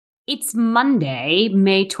It's Monday,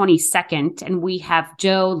 May 22nd, and we have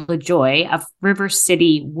Joe Lajoie of River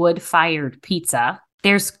City Wood Fired Pizza.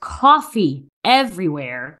 There's coffee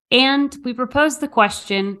everywhere, and we propose the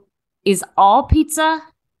question, is all pizza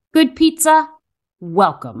good pizza?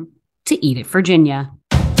 Welcome to Eat It, Virginia.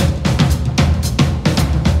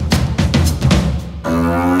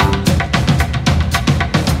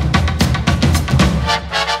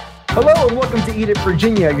 Hello and welcome to Eat It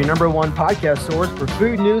Virginia, your number one podcast source for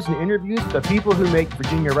food news and interviews with the people who make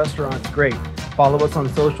Virginia restaurants great. Follow us on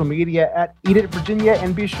social media at Eat It Virginia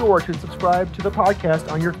and be sure to subscribe to the podcast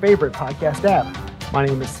on your favorite podcast app. My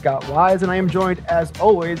name is Scott Wise and I am joined as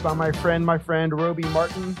always by my friend Roby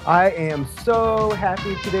Martin. I am so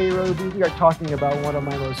happy today, Roby. We are talking about one of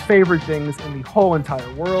my most favorite things in the whole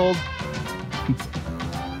entire world, pizza.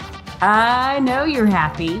 I know you're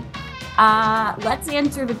happy. Let's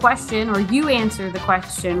answer the question, or you answer the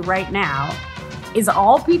question right now. Is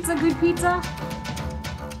all pizza good pizza?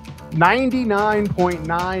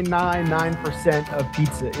 99.999% of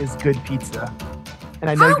pizza is good pizza.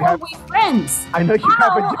 And I know How are we friends? I know you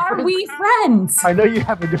have a different. How are we friends? I know you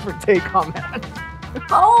have a different take on that.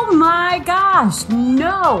 Oh my gosh,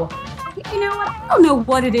 no. You know what? I don't know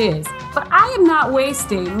what it is, but I am not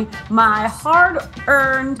wasting my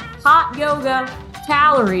hard-earned hot yoga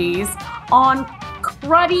calories on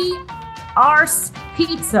cruddy arse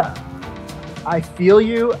pizza. I feel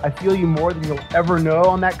you more than you'll ever know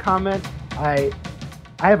on that comment. I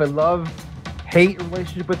have a love-hate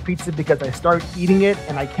relationship with pizza because I start eating it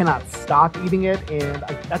and I cannot stop eating it, and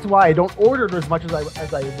that's why I don't order it as much as I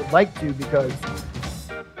would like to, because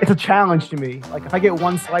it's a challenge to me. Like if I get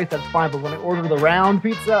one slice, that's fine, but when I order the round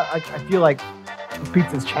pizza, I feel like this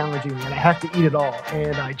pizza is challenging me and I have to eat it all,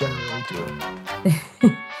 and I generally do.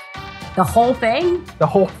 The whole thing? The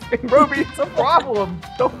whole thing, Roby, it's a problem.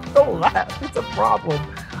 Don't laugh. It's a problem.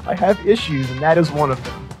 I have issues, and that is one of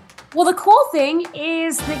them. Well, the cool thing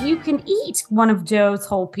is that you can eat one of Joe's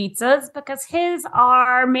whole pizzas because his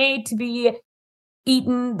are made to be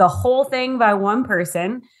eaten the whole thing by one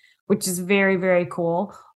person, which is very, very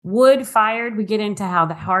cool. Wood fired, we get into how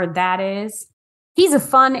hard that is. He's a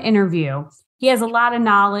fun interview. He has a lot of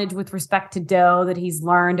knowledge with respect to dough that he's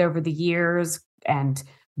learned over the years and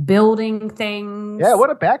building things. Yeah, what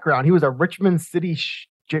a background. He was a Richmond City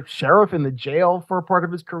sheriff in the jail for a part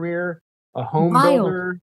of his career, a home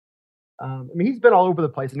builder. He's been all over the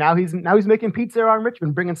place. Now he's making pizza around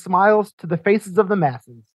Richmond, bringing smiles to the faces of the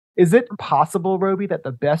masses. Is it possible, Roby, that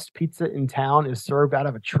the best pizza in town is served out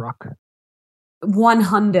of a truck?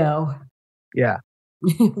 100. Yeah.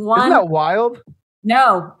 Isn't that wild?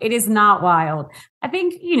 No, it is not wild. I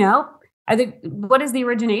think, what is the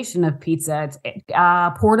origination of pizza? It's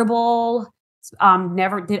portable,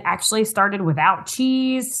 never did actually started without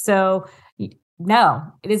cheese. So no,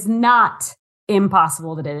 it is not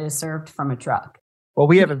impossible that it is served from a truck. Well,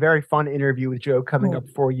 we have a very fun interview with Joe coming up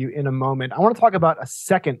for you in a moment. I want to talk about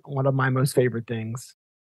one of my most favorite things,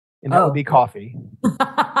 and that would be coffee.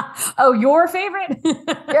 Oh, your favorite?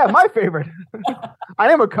 Yeah, my favorite.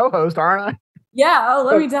 I am a co-host, aren't I? Yeah. Oh,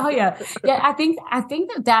 let me tell you. Yeah, I think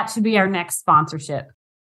that should be our next sponsorship.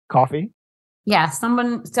 Coffee. Yeah.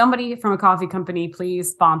 Somebody from a coffee company,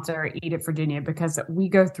 please sponsor Eat It Virginia, because we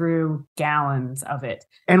go through gallons of it.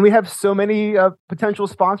 And we have so many potential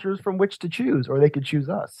sponsors from which to choose, or they could choose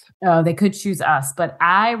us. Oh, they could choose us. But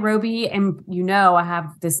Roby, and I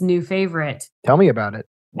have this new favorite. Tell me about it.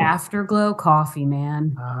 Afterglow coffee,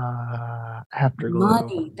 man. Afterglow.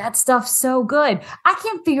 Money. That stuff's so good. I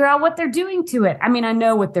can't figure out what they're doing to it. I mean, I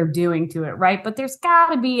know what they're doing to it, right? But there's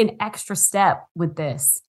got to be an extra step with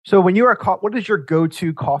this. So when you are what is your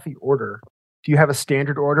go-to coffee order? Do you have a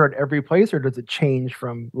standard order at every place, or does it change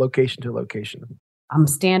from location to location? I'm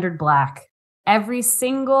standard black. Every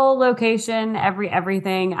single location,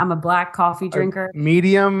 everything. I'm a black coffee drinker.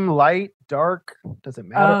 Medium, light, dark, doesn't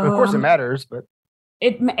matter. Of course it matters, but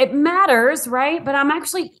It matters, right? But I'm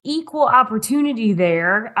actually equal opportunity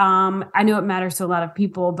there. I know it matters to a lot of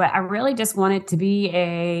people, but I really just want it to be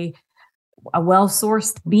a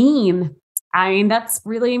well-sourced bean. I mean, that's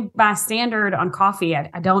really my standard on coffee. I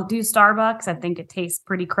don't do Starbucks. I think it tastes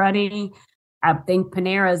pretty cruddy. I think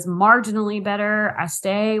Panera's marginally better. I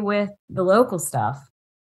stay with the local stuff.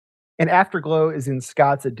 And Afterglow is in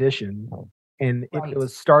Scott's edition. And it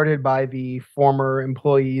was started by the former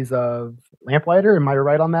employees of Lamplighter. Am I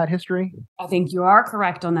right on that history? I think you are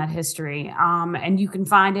correct on that history. And you can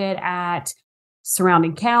find it at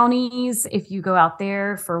surrounding counties. If you go out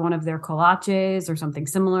there for one of their kolaches or something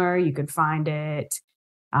similar, you could find it.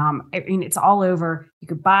 It's all over. You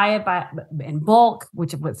could buy it in bulk,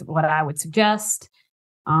 which was what I would suggest.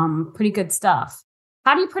 Pretty good stuff.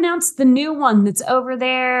 How do you pronounce the new one that's over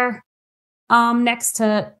there next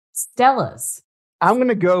to Stella's? I'm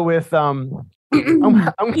gonna go with I'm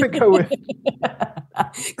gonna go with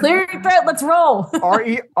Clear your throat. Let's roll.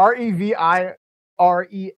 Revisco.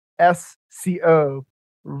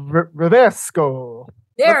 Revesco.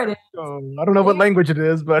 There it is. I don't know what language it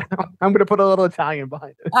is, but I'm gonna put a little Italian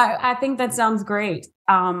behind it. I think that sounds great.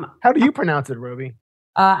 How do you pronounce it, Roby?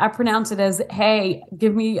 I pronounce it as, "Hey,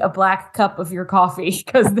 give me a black cup of your coffee,"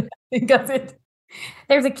 because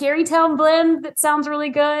there's a Carytown blend that sounds really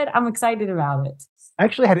good. I'm excited about it. I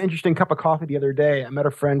actually had an interesting cup of coffee the other day. I met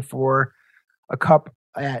a friend for a cup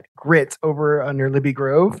at Grit over near Libby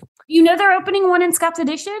Grove. You know they're opening one in Scott's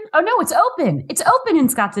Addition? Oh, no, it's open. It's open in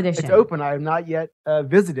Scott's Addition. It's open. I have not yet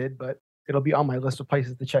visited, but it'll be on my list of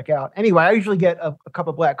places to check out. Anyway, I usually get a cup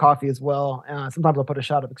of black coffee as well. Sometimes I'll put a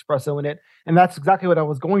shot of espresso in it. And that's exactly what I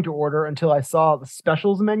was going to order until I saw the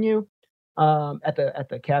specials menu at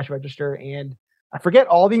the cash register. And I forget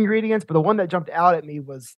all the ingredients, but the one that jumped out at me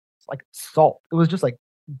was like salt. It was just like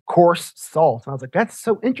coarse salt. And I was like, that's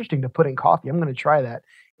so interesting to put in coffee. I'm going to try that.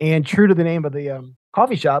 And true to the name of the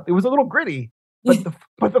coffee shop, it was a little gritty,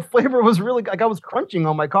 but the flavor was really like I was crunching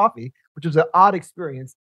on my coffee, which was an odd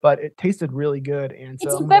experience, but it tasted really good. And so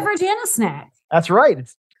it's a beverage and a snack. That's right.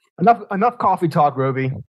 It's enough coffee talk,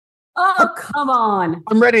 Roby. Oh, come on.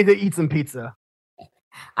 I'm ready to eat some pizza.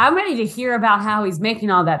 I'm ready to hear about how he's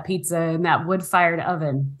making all that pizza in that wood-fired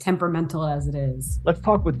oven, temperamental as it is. Let's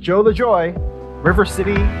talk with Joe Lajoie, River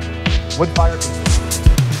City wood-fired pizza.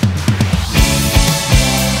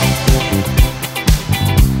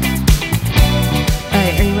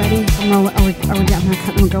 Are you ready? Are we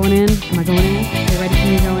going in? Am I going in? Are you ready for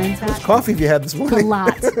me to go in, Scott? How much coffee have you had this morning? A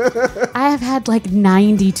lot. I have had like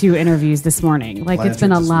 92 interviews this morning. Like it's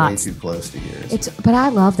been a lot. Way too close to yours. But I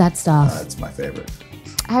love that stuff. It's my favorite.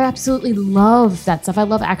 I absolutely love that stuff. I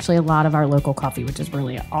love actually a lot of our local coffee, which is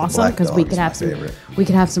really awesome because we could have some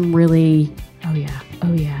really. Oh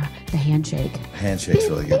yeah, the handshake. Handshake's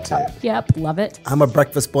really good too. Yep, love it. I'm a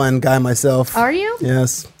breakfast blend guy myself. Are you?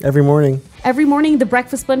 Yes, every morning. Every morning, the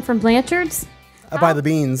breakfast blend from Blanchard's. I buy the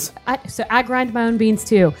beans. So I grind my own beans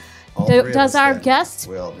too. Does our guest?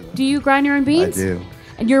 Do you grind your own beans? I do.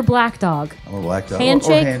 And you're a black dog. I'm a black dog.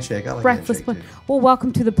 Handshake. Or handshake. I like breakfast handshake blend. Well,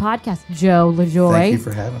 welcome to the podcast, Joe Lajoie. Thank you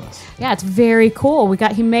for having us. Yeah, it's very cool.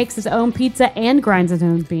 He makes his own pizza and grinds his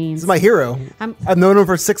own beans. He's my hero. I've known him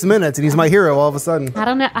for 6 minutes, and he's my hero all of a sudden. I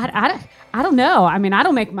don't know. I don't know. I mean, I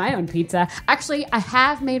don't make my own pizza. Actually, I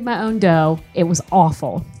have made my own dough. It was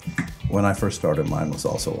awful. When I first started, mine was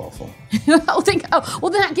also awful. Well,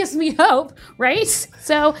 that gives me hope, right?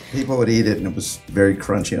 So people would eat it, and it was very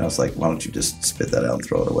crunchy, and I was like, why don't you just spit that out and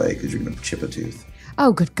throw it away because you're going to chip a tooth.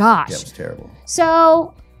 Oh, good gosh. Yeah, it was terrible.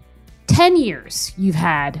 So 10 years you've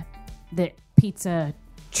had the pizza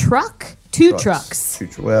truck? Two trucks.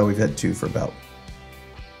 Well, we've had two for about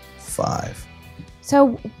 5.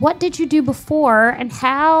 So what did you do before, and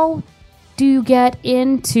how do you get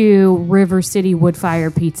into River City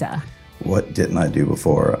wood-fired pizza? What didn't I do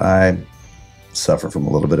before? I suffer from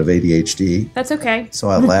a little bit of ADHD. That's okay. So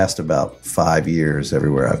I last about 5 years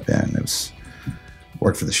everywhere I've been.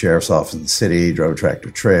 Worked for the sheriff's office in the city, drove a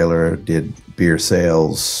tractor trailer, did beer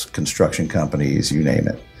sales, construction companies, you name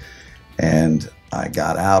it. And I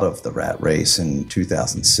got out of the rat race in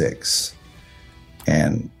 2006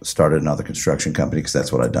 and started another construction company because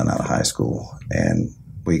that's what I'd done out of high school. And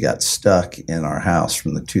we got stuck in our house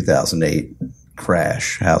from the 2008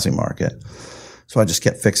 crash housing market. So I just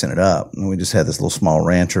kept fixing it up. And we just had this little small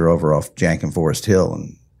rancher over off Jankin Forest Hill.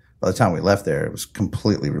 And by the time we left there, it was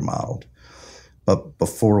completely remodeled. But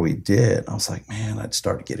before we did, I was like, man, I'd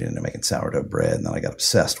started getting into making sourdough bread. And then I got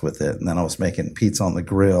obsessed with it. And then I was making pizza on the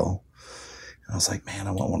grill. And I was like, man,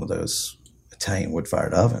 I want one of those Italian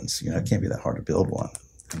wood-fired ovens. You know, it can't be that hard to build one.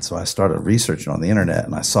 And so I started researching on the internet,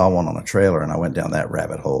 and I saw one on a trailer, and I went down that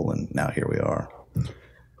rabbit hole, and now here we are.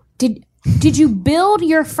 Did you build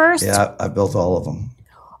your first? Yeah, I built all of them.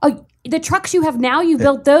 Oh, the trucks you have now, you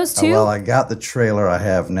built those too? Well, I got the trailer I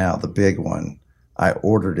have now, the big one. I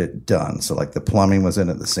ordered it done. So like the plumbing was in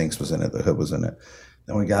it, the sinks was in it, the hood was in it.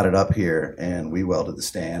 Then we got it up here, and we welded the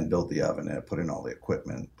stand, built the oven in it, put in all the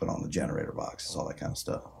equipment, put on the generator boxes, all that kind of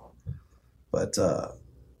stuff. But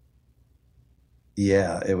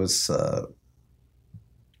yeah, it was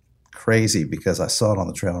crazy because I saw it on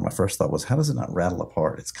the trailer. My first thought was, how does it not rattle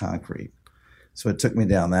apart? It's concrete. So it took me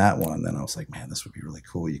down that one. Then I was like, man, this would be really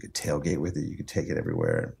cool. You could tailgate with it. You could take it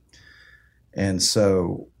everywhere. And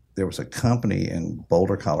so there was a company in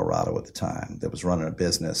Boulder, Colorado at the time that was running a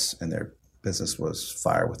business, and their business was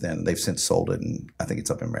Fire Within. They've since sold it, and I think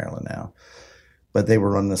it's up in Maryland now. But they were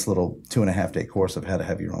running this little 2.5 day course of how to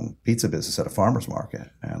have your own pizza business at a farmer's market.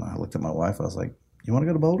 And I looked at my wife. I was like, you want to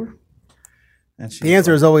go to Boulder? And the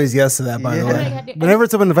answer is always yes to that, by the way. Whenever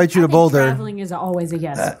someone invites you to Boulder. Traveling is always a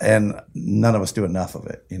yes. And none of us do enough of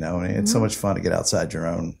it. You know, I mean, it's so much fun to get outside your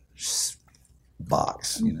own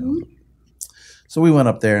box, you know. So we went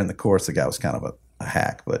up there, and the course, the guy was kind of a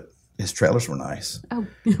hack, but his trailers were nice. Oh,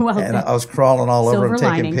 well. And I was crawling all over him, taking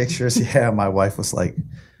lining. pictures. Yeah, my wife was like,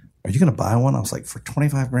 are you going to buy one? I was like, for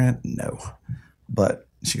 $25,000? No. But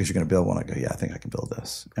she goes, you're going to build one? I go, yeah, I think I can build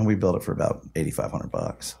this. And we built it for about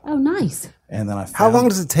 $8,500. Oh, nice. And then How long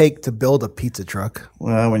does it take to build a pizza truck?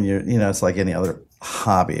 Well, when it's like any other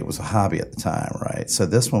hobby. It was a hobby at the time, right? So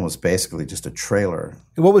this one was basically just a trailer.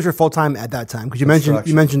 And what was your full time at that time? Because you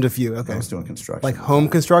mentioned a few. Okay. I was doing construction. Like home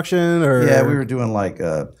construction, or yeah, we were doing like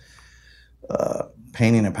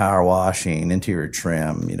painting and power washing, interior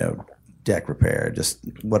trim, deck repair, just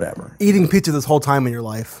whatever. Eating pizza this whole time in your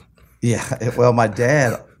life. Yeah. Well, my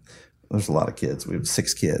dad, there's a lot of kids. We have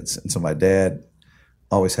 6 kids. And so my dad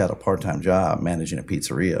always had a part-time job managing a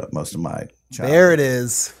pizzeria most of my childhood. There it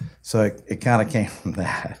is. So it kind of came from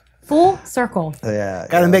that. Full circle. Yeah.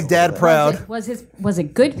 Got to make dad proud. Was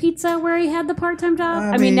it good pizza where he had the part-time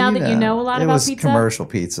job? I mean, now that you know a lot about pizza. It was commercial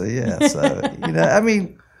pizza, yeah.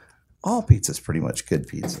 So, all pizza is pretty much good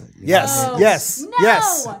pizza. Yes, no, yes, no,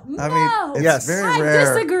 yes. No, it's very rare.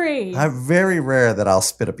 I disagree. I'm very rare that I'll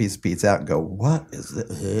spit a piece of pizza out and go, "What is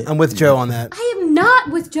this?" I'm with Joe on that. I am not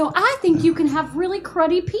with Joe. I think you can have really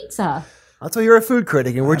cruddy pizza. That's why you're a food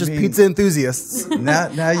critic, and we're just pizza enthusiasts.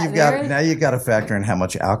 Now you've got to factor in how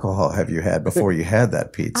much alcohol have you had before you had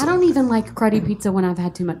that pizza. I don't even like cruddy pizza when I've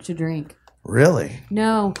had too much to drink. Really?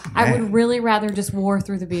 No, I would really rather just war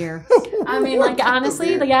through the beer. I mean,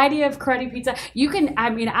 honestly, the idea of cruddy pizza,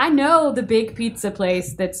 I know the big pizza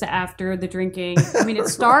place that's after the drinking. I mean, it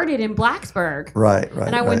started in Blacksburg. Right.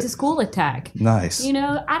 And I went to school at Tech. Nice. I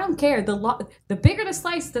don't care. The bigger the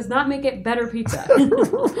slice does not make it better pizza.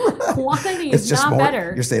 Quantity is not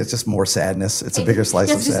better. You're saying it's just more sadness? It's a bigger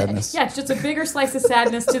slice of sadness? Yeah, it's just a bigger slice of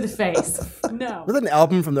sadness to the face. No. Was it an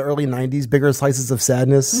album from the early 90s, Bigger Slices of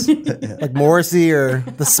Sadness? Like Morrissey or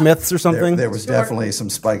the Smiths or something? There was definitely some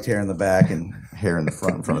spiked hair in the back and hair in the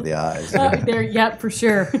front of the eyes. For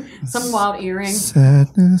sure. Some wild earring.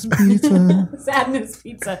 Sadness pizza. Sadness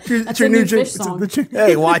pizza. That's your new fish song.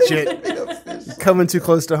 Hey, watch it. Coming too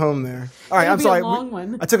close to home there. All right, I'm sorry.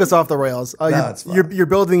 I took us off the rails. You're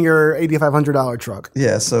building your $8,500 truck.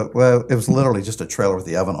 Yeah, so, it was literally just a trailer with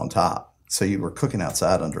the oven on top. So you were cooking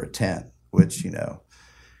outside under a tent, which,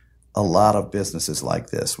 a lot of businesses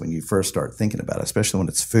like this, when you first start thinking about it, especially when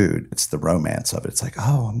it's food, it's the romance of it. It's like,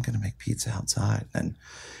 oh, I'm going to make pizza outside. And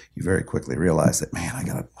you very quickly realize that, man, I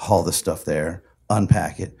got to haul this stuff there,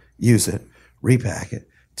 unpack it, use it, repack it,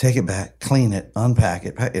 take it back, clean it, unpack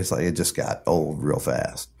it. It's like it just got old real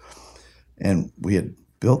fast. And we had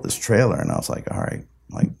built this trailer, and I was like, all right,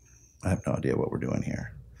 I have no idea what we're doing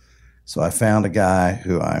here. So I found a guy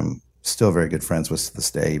who I'm still very good friends with to this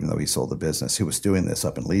day, even though he sold the business, who was doing this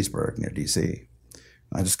up in Leesburg near D.C.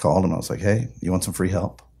 I just called him. I was like, hey, you want some free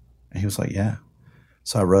help? And he was like, yeah.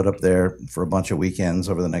 So I rode up there for a bunch of weekends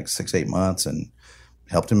over the next 6-8 months and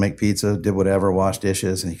helped him make pizza, did whatever, washed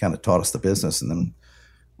dishes, and he kind of taught us the business. And then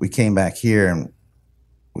we came back here, and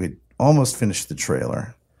we'd almost finished the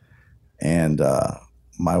trailer. And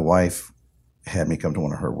my wife had me come to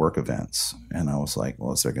one of her work events, and I was like,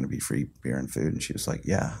 well, is there going to be free beer and food? And she was like,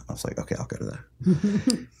 yeah. I was like, okay, I'll go to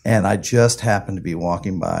that. And I just happened to be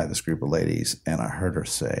walking by this group of ladies, and I heard her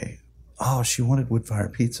say, oh, she wanted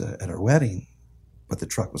wood-fired pizza at her wedding, but the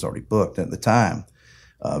truck was already booked. And at the time,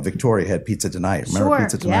 Victoria had Pizza Tonight. Remember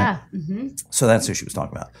Pizza Tonight? Yeah. Mm-hmm. So that's who she was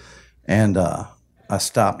talking about. And I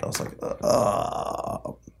stopped. I was like,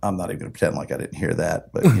 I'm not even going to pretend like I didn't hear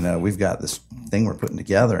that. But, we've got this thing we're putting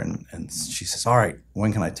together. And she says, all right,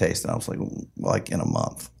 when can I taste it? And I was like in a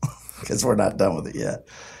month, because we're not done with it yet.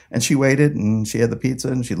 And she waited, and she had the pizza,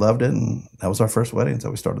 and she loved it. And that was our first wedding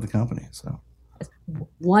until we started the company. So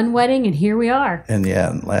one wedding, and here we are. And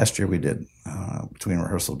last year we did, between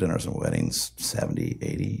rehearsal dinners and weddings, 70,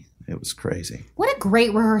 80. It was crazy. What a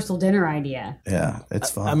great rehearsal dinner idea. Yeah,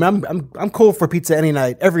 it's fun. I'm cool for pizza any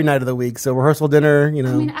night, every night of the week. So rehearsal dinner, I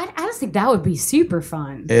mean, I just think that would be super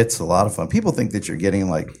fun. It's a lot of fun. People think that you're getting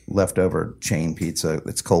like leftover chain pizza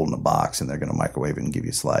that's cold in a box, and they're going to microwave it and give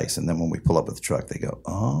you a slice. And then when we pull up with the truck, they go,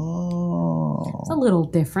 oh. It's a little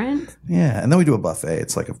different. Yeah, and then we do a buffet.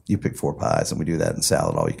 It's like you pick 4 pies, and we do that in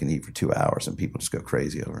salad all you can eat for 2 hours, and people just go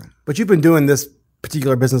crazy over it. But you've been doing this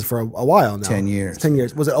particular business for a while now. 10 years. 10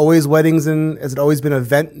 years. Was it always weddings and has it always been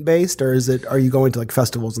event based, or are you going to like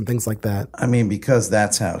festivals and things like that? I mean, because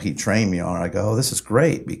that's how he trained me on it. I go, oh, this is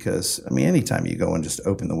great because, I mean, anytime you go and just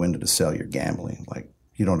open the window to sell, you're gambling. Like,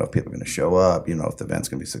 you don't know if people are going to show up. You don't know if the event's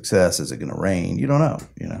going to be a success. Is it going to rain? You don't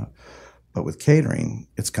know. But with catering,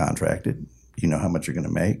 it's contracted. You know how much you're going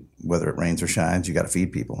to make. Whether it rains or shines, you got to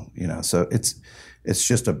feed people, So it's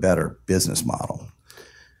just a better business model.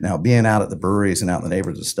 Now, being out at the breweries and out in the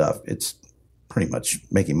neighborhoods and stuff, it's pretty much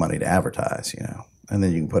making money to advertise, And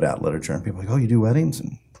then you can put out literature and people are like, oh, you do weddings?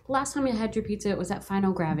 And last time you had your pizza, it was at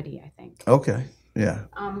Final Gravity, I think. Okay, yeah.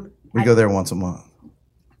 We go there once a month.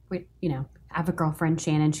 I have a girlfriend,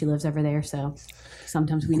 Shannon. She lives over there, so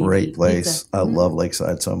sometimes we need to Great eat place. pizza. I love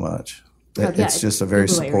Lakeside so much. It's just a very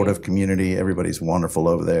supportive community. Everybody's wonderful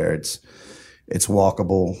over there. It's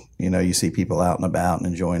walkable. You see people out and about and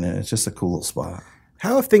enjoying it. It's just a cool little spot.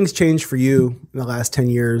 How have things changed for you in the last 10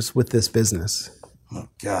 years with this business? Oh,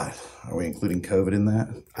 God. Are we including COVID in that?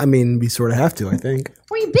 I mean, we sort of have to, I think.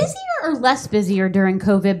 Were you busier or less busier during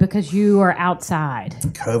COVID because you are outside?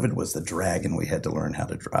 COVID was the dragon we had to learn how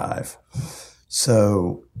to drive.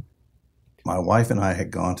 So my wife and I had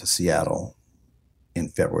gone to Seattle in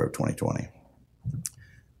February of 2020,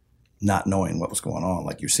 not knowing what was going on.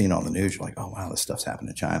 Like you're seeing on the news, you're like, oh, wow, this stuff's happening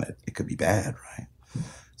in China. It could be bad, right?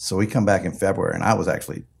 So we come back in February, and I was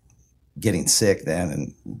actually getting sick then,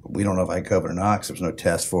 and we don't know if I had COVID or not because there was no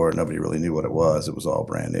test for it. Nobody really knew what it was. It was all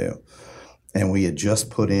brand new. And we had just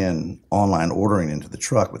put in online ordering into the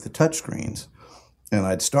truck with the touchscreens. And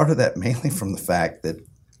I'd started that mainly from the fact that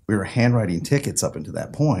we were handwriting tickets up until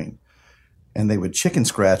that point, and they would chicken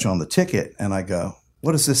scratch on the ticket, and I go,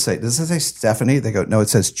 what does this say? Does this say Stephanie? They go, no, it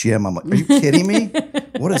says Jim. I'm like, are you kidding me?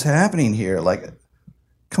 What is happening here? Like,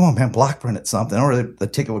 come on, man, block print it something. Or the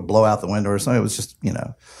ticket would blow out the window or something. It was just,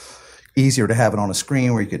 easier to have it on a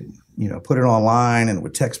screen where you could, put it online and it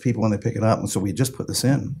would text people when they pick it up. And so we just put this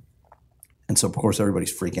in. And so, of course,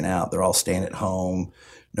 everybody's freaking out. They're all staying at home.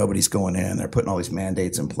 Nobody's going in. They're putting all these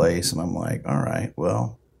mandates in place. And I'm like, all right,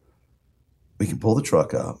 well, we can pull the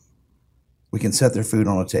truck up. We can set their food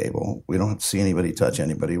on a table. We don't have to see anybody touch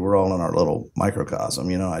anybody. We're all in our little microcosm.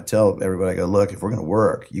 I tell everybody, I go, look, if we're going to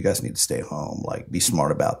work, you guys need to stay home. Like, be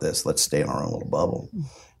smart about this. Let's stay in our own little bubble.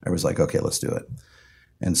 Everybody's like, okay, let's do it.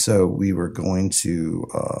 And so we were going to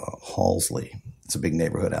Halsley. It's a big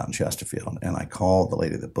neighborhood out in Chesterfield. And I called the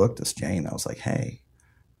lady that booked us, Jane. I was like, hey,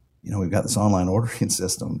 we've got this online ordering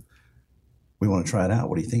system. We want to try it out.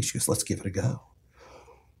 What do you think? She goes, let's give it a go.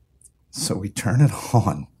 So we turn it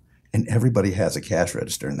on. And everybody has a cash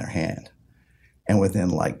register in their hand. And within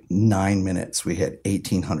like 9 minutes, we had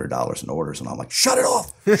 $1,800 in orders. And I'm like, shut it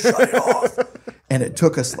off. And it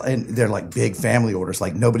took us, and they're like big family orders.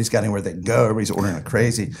 Like nobody's got anywhere they can go. Everybody's ordering like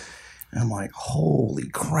crazy. And I'm like, holy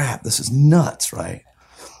crap, this is nuts, right?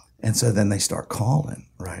 And so then they start calling,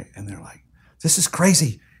 right? And they're like, this is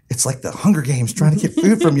crazy. It's like the Hunger Games trying to get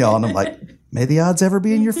food from y'all. And I'm like, may the odds ever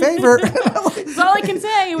be in your favor. That's all I can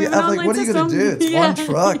say. We have an I'm like, what are you going to do? It's one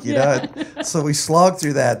truck, So we slog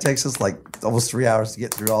through that. It takes us like almost 3 hours to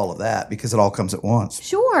get through all of that because it all comes at once.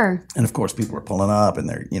 Sure. And of course, people are pulling up and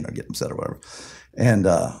they're, getting upset or whatever. And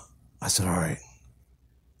I said, all right,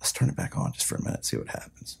 let's turn it back on just for a minute, see what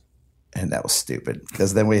happens. And that was stupid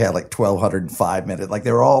because then we had like 1,205 minutes. Like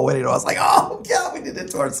they were all waiting. I was like, oh, God, we did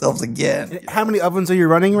it to ourselves again. How many ovens are you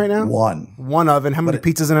running right now? One oven. How many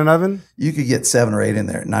pizzas in an oven? You could get 7 or 8 in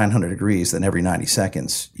there at 900 degrees. Then every 90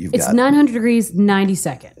 seconds, it's 900 degrees, 90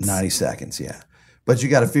 seconds. 90 seconds, yeah. But you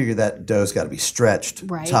got to figure that dough's got to be stretched,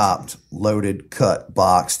 topped, loaded, cut,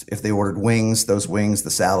 boxed. If they ordered wings, those wings,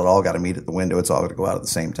 the salad, all got to meet at the window. It's all going to go out at the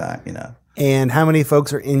same time, And how many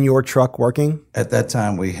folks are in your truck working? At that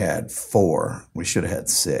time, we had 4. We should have had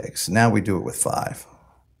 6. Now we do it with 5.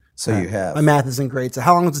 So you have... My math isn't great. So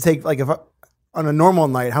how long does it take, like if on a normal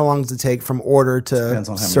night, how long does it take from order to serving? Depends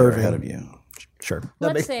on how many are ahead of you. Sure.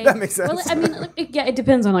 That makes sense. Well, I mean, it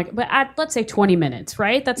depends on let's say 20 minutes,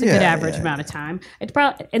 right? That's a good average amount of time. It's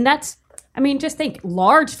probably, and that's, just think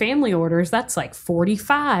large family orders, that's like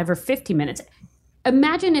 45 or 50 minutes.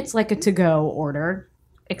 Imagine it's like a to-go order,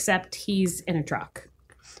 except he's in a truck.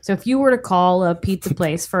 So if you were to call a pizza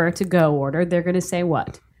place for a to-go order, they're going to say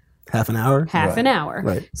what? Half an hour? Half an hour.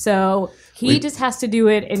 Right. So he just has to do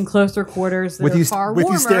it in closer quarters that are far warmer.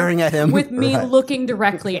 With you staring at him. With me looking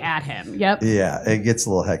directly at him. Yep. Yeah, it gets a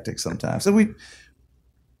little hectic sometimes. So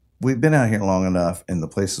we've been out here long enough, and the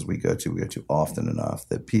places we go to often enough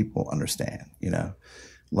that people understand,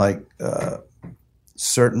 Like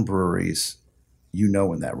certain breweries,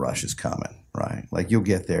 when that rush is coming, right? Like you'll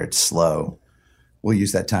get there, it's slow. we'll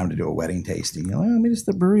use that time to do a wedding tasting. I mean, it's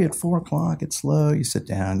the brewery at 4:00. It's slow. You sit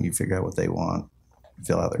down, you figure out what they want,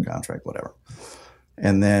 fill out their contract, whatever.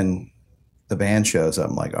 And then the band shows up.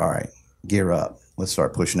 I'm like, all right, gear up. Let's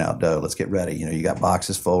start pushing out dough. Let's get ready. You got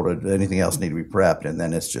boxes folded. Anything else need to be prepped. And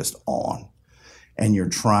then it's just on. And you're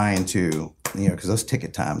trying to, because those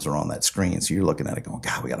ticket times are on that screen. So you're looking at it going,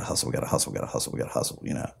 God, we got to hustle. We got to hustle. We got to hustle. We got to hustle,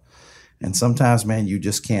 And sometimes, man, you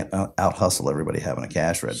just can't out-hustle everybody having a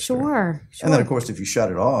cash register. Sure. And then, of course, if you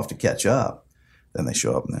shut it off to catch up, then they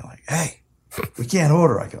show up and they're like, hey, we can't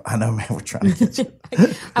order. I go, I know, man, we're trying to get you.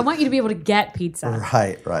 I want you to be able to get pizza.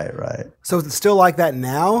 Right. So is it still like that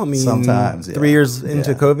now? I mean, sometimes, 3 years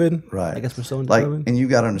into COVID? Right. I guess we're still into COVID. And you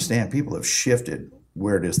got to understand, people have shifted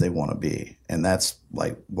where it is they want to be. And that's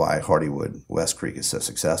like why Hardywood West Creek is so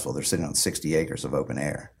successful. They're sitting on 60 acres of open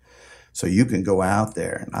air. So you can go out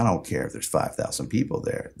there, and I don't care if there's 5,000 people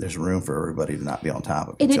there. There's room for everybody to not be on top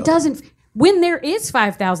of each other. And it doesn't, when there is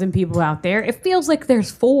 5,000 people out there, it feels like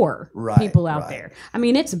there's 4 people out there. I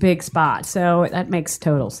mean, it's a big spot, so that makes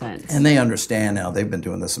total sense. And they understand now, they've been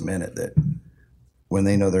doing this a minute, that when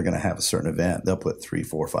they know they're going to have a certain event, they'll put 3,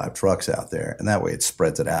 4, 5 trucks out there, and that way it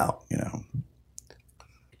spreads it out,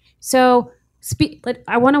 So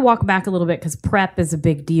I want to walk back a little bit because prep is a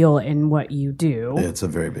big deal in what you do. It's a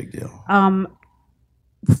very big deal.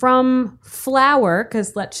 From flour,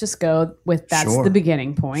 because let's just go with that's the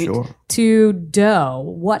beginning point, to dough.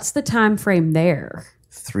 What's the time frame there?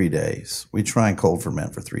 3 days. We try and cold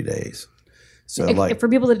ferment for 3 days. So for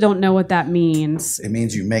people that don't know what that means. It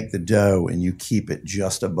means you make the dough and you keep it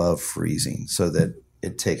just above freezing so that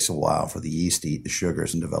it takes a while for the yeast to eat the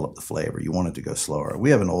sugars and develop the flavor. You want it to go slower. We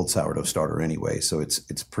have an old sourdough starter anyway, so it's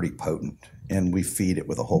pretty potent. And we feed it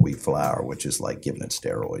with a whole wheat flour, which is like giving it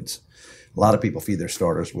steroids. A lot of people feed their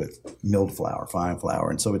starters with milled flour, fine flour,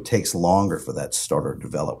 and so it takes longer for that starter to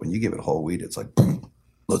develop. When you give it whole wheat, it's like,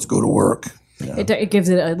 let's go to work. It gives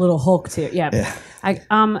it a little hulk to it. Yeah.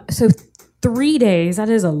 So 3 days, that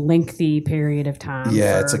is a lengthy period of time.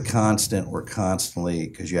 Yeah, it's a constant. We're constantly,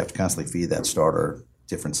 because you have to constantly feed that starter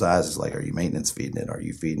different sizes. Like, are you maintenance feeding it? Are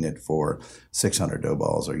you feeding it for 600 dough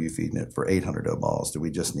balls? Are you feeding it for 800 dough balls? Do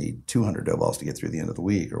we just need 200 dough balls to get through the end of the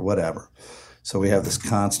week or whatever? So we have this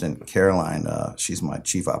constant. Caroline, she's my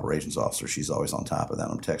chief operations officer. She's always on top of that.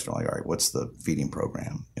 I'm texting her like, all right, what's the feeding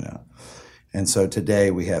program? And so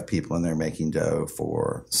today we have people in there making dough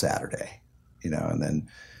for Saturday, and then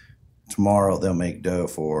tomorrow they'll make dough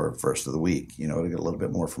for first of the week. It'll get a little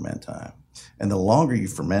bit more ferment time. And the longer you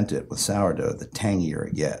ferment it with sourdough, the tangier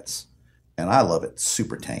it gets. And I love it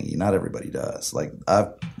super tangy. Not everybody does. Like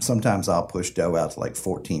sometimes I'll push dough out to like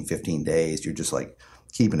 14, 15 days. You're just like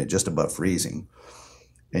keeping it just above freezing.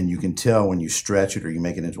 And you can tell when you stretch it or you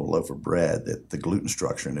make it into a loaf of bread that the gluten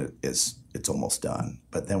structure in it it's almost done.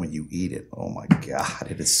 But then when you eat it, oh my God,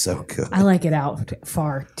 it is so good. I like it out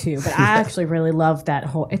far too, but I actually really love that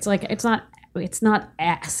whole. It's like it's not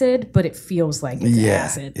acid, but it feels like it's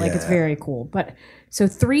acid. Like it's very cool. But so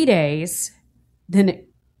 3 days, then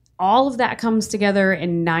all of that comes together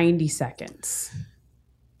in 90 seconds.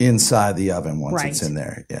 Inside the oven once it's in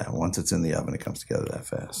there. Yeah, once it's in the oven, it comes together that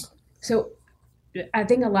fast. So I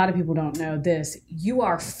think a lot of people don't know this. You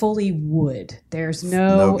are fully wood. There's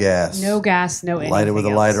no gas, no anything. Light it with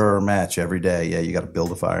else. A lighter or a match every day. Yeah, you got to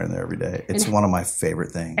build a fire in there every day. It's one of my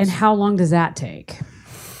favorite things. And how long does that take?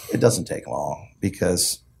 It doesn't take long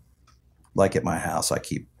because, like at my house, I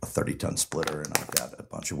keep a 30-ton splitter and I've got a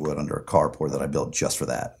bunch of wood under a carport that I built just for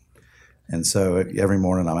that. And so every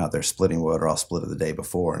morning I'm out there splitting wood, or I'll split it the day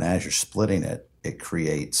before. And as you're splitting it, it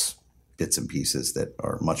creates bits and pieces that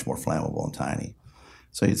are much more flammable and tiny.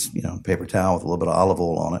 So it's, paper towel with a little bit of olive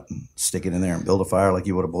oil on it and stick it in there and build a fire like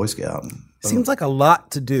you would a Boy Scout. Seems like a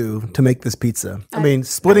lot to do to make this pizza. I mean,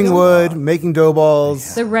 splitting wood, making dough balls.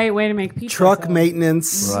 It's the right way to make pizza. Truck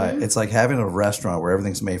maintenance. Right. It's like having a restaurant where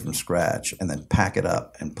everything's made from scratch and then pack it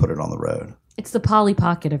up and put it on the road. It's the Polly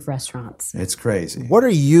Pocket of restaurants. It's crazy. What are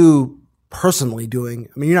you personally doing?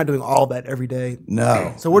 I mean, you're not doing all that every day.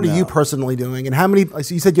 No. So what are you personally doing? And how many,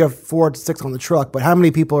 so you said you have 4 to 6 on the truck, but how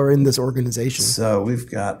many people are in this organization? So we've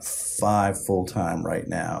got 5 full-time right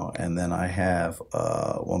now. And then I have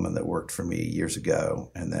a woman that worked for me years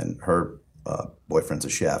ago. And then her boyfriend's a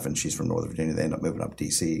chef and she's from Northern Virginia. They ended up moving up to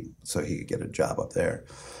DC so he could get a job up there.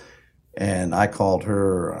 And I called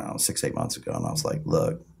her 6-8 months ago and I was like,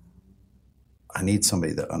 look, I need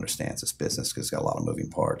somebody that understands this business because it's got a lot of moving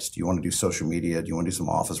parts. Do you want to do social media? Do you want to do some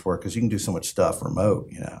office work? Because you can do so much stuff remote,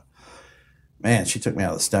 Man, she took me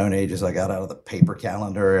out of the Stone Ages. I got out of the paper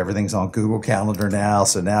calendar. Everything's on Google Calendar now.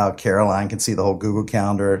 So now Caroline can see the whole Google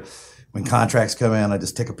Calendar. when contracts come in, I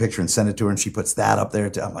just take a picture and send it to her, and she puts that up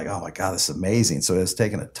there. I'm like, oh my God, this is amazing. So it's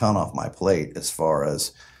taken a ton off my plate as far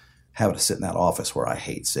as having to sit in that office where I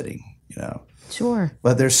hate sitting, Sure.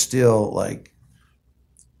 But there's still like,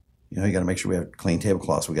 you got to make sure we have clean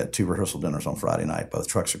tablecloths. We got 2 rehearsal dinners on Friday night. Both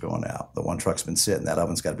trucks are going out. The one truck's been sitting. That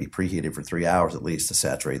oven's got to be preheated for 3 hours at least to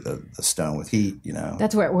saturate the stone with heat,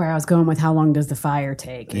 That's where I was going with how long does the fire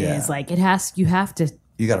take. Yeah. It's like you have to.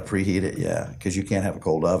 You got to preheat it, yeah, because you can't have a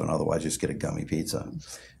cold oven. Otherwise, you just get a gummy pizza.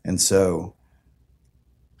 And so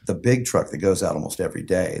the big truck that goes out almost every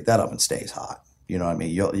day, that oven stays hot. You know what I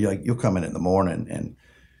mean? You'll come in the morning, and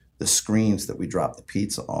the screens that we drop the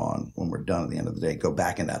pizza on when we're done at the end of the day go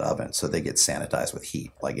back in that oven, so they get sanitized with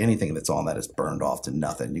heat. Like anything that's on that is burned off to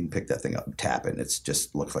nothing. You can pick that thing up and tap it, and it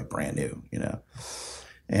just looks like brand new,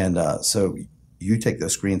 And so you take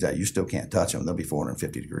those screens out, you still can't touch them. They'll be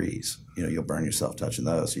 450 degrees. You'll burn yourself touching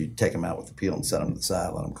those. So you take them out with the peel and set them to the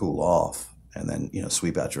side, let them cool off, and then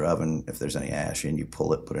sweep out your oven. If there's any ash in, you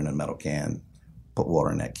pull it, put it in a metal can, put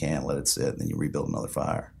water in that can, let it sit, and then you rebuild another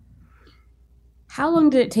fire. How long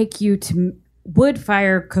did it take you to wood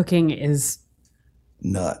fire cooking is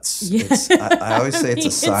nuts. Yeah. I always say it's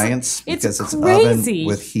a science because it's an crazy. oven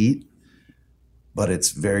with heat, but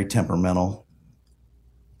it's very temperamental.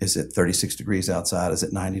 Is it 36 degrees outside? Is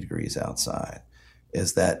it 90 degrees outside?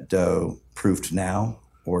 Is that dough proofed now,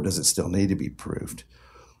 or does it still need to be proofed?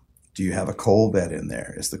 Do you have a coal bed in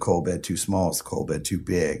there? Is the coal bed too small? Is the coal bed too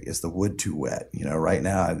big? Is the wood too wet? Right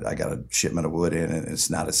now I got a shipment of wood in, and it's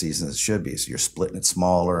not as seasoned as it should be. So you're splitting it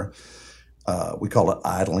smaller. We call it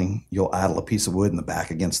idling. You'll idle a piece of wood in the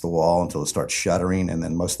back against the wall until it starts shuddering, and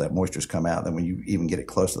then most of that moisture's come out. Then when you even get it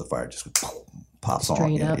close to the fire, it just pops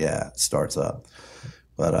Straight on. up. Yeah, it starts up.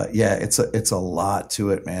 But it's a lot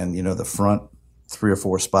to it, man. The front 3 or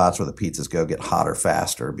 4 spots where the pizzas go get hotter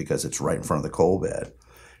faster because it's right in front of the coal bed.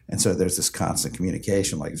 And so there's this constant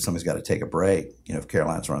communication. Like if somebody's got to take a break, if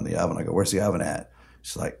Caroline's running the oven, I go, where's the oven at?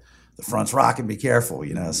 She's like, the front's rocking, be careful,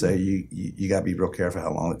 So you got to be real careful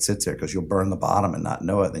how long it sits there because you'll burn the bottom and not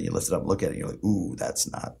know it. Then you lift it up, look at it, and you're like, ooh,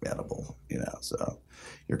 that's not edible, So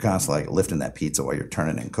you're constantly like lifting that pizza while you're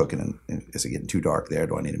turning and cooking. And is it getting too dark there?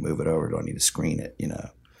 Do I need to move it over? Do I need to screen it?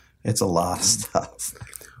 It's a lot of stuff.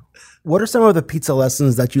 What are some of the pizza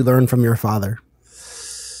lessons that you learned from your father?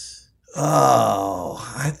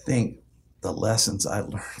 Oh, I think the lessons I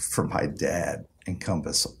learned from my dad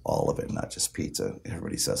encompass all of it, not just pizza.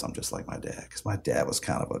 Everybody says I'm just like my dad because my dad was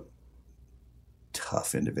kind of a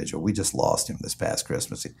tough individual. We just lost him this past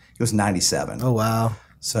Christmas. He was 97. Oh, wow.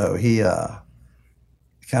 So he, the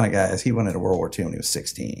kind of guy, he went into World War II when he was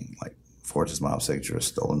 16, like forged his mom's signature,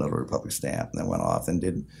 stole another Republic stamp, and then went off and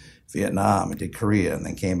did Vietnam and did Korea, and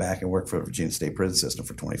then came back and worked for the Virginia State Prison System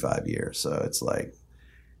for 25 years. So it's like,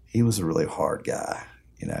 he was a really hard guy.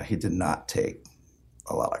 He did not take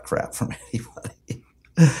a lot of crap from anybody.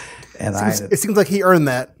 And it seems like he earned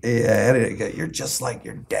that. Yeah, you're just like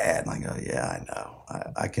your dad. And I go, yeah, I know.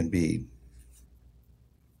 I can be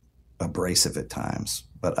abrasive at times,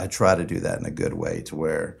 but I try to do that in a good way to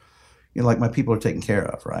where, like my people are taken care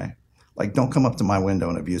of, right? Like, don't come up to my window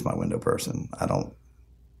and abuse my window person.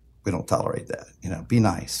 We don't tolerate that. Be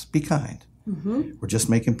nice, be kind. Mm-hmm. We're just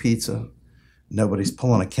making pizza. Nobody's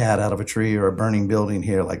pulling a cat out of a tree or a burning building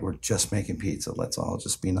here. Like, we're just making pizza. Let's all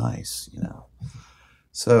just be nice,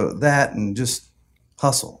 So that and just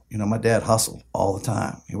hustle. My dad hustled all the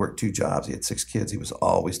time. He worked 2 jobs. He had 6 kids. He was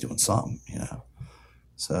always doing something,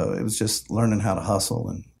 So it was just learning how to hustle.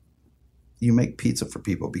 And you make pizza for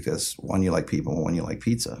people because, one, you like people, and one, you like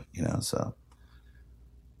pizza, So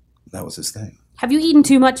that was his thing. Have you eaten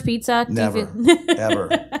too much pizza? Never, ever.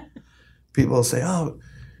 People will say, oh,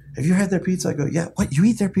 have you had their pizza? I go, yeah. What, you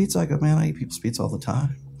eat their pizza? I go, man, I eat people's pizza all the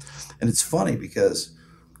time. And it's funny because,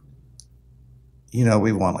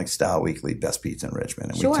 we won like Style Weekly Best Pizza in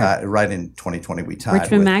Richmond. And sure. we tied, right in 2020, we tied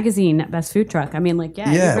Richmond Magazine Best Food Truck. I mean, like,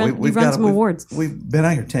 you've run some awards. We've been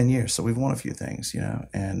out here 10 years, so we've won a few things,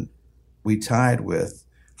 and we tied with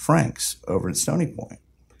Frank's over in Stony Point.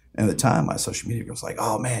 And at the time, my social media was like,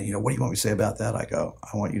 oh, man, what do you want me to say about that? I go,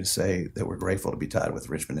 I want you to say that we're grateful to be tied with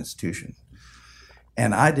Richmond Institution.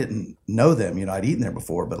 And I didn't know them. I'd eaten there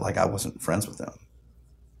before, but I wasn't friends with them.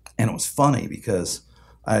 And it was funny because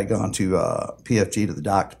I had gone to PFG to the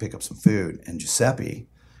dock to pick up some food, and Giuseppe,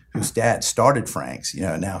 whose dad started Frank's,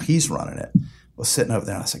 now he's running it, was sitting over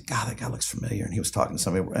there. And I said, God, that guy looks familiar. And he was talking to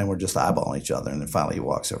somebody, and we're just eyeballing each other. And then finally he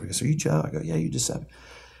walks over. He goes, are you Joe? I go, yeah, you Giuseppe.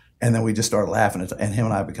 And then we just started laughing. And him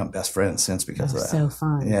and I have become best friends since because of that. So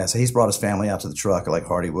fun. Yeah, so he's brought his family out to the truck like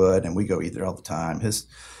Hardy would, and we go eat there all the time.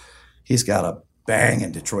 He's got a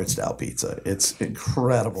banging Detroit style pizza. It's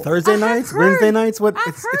incredible. Thursday nights, Wednesday nights.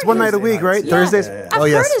 It's one night a week, right? Yeah. Thursdays. Yeah. Oh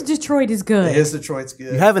I've yes. heard Detroit is good. Detroit's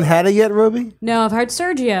good. You haven't had it yet, Roby? No, I've heard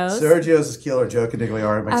Sergio's. Sergio's is killer. Joe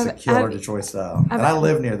Canigliari makes a killer Detroit style, and I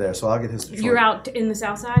live near there, so I'll get his Detroit. You're out in the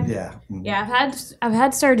South Side? Yeah. Mm-hmm. Yeah, I've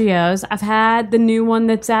had Sergio's. I've had the new one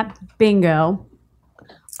that's at Bingo.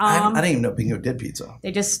 I didn't even know Bingo did pizza.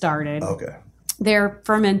 They just started. Okay. They're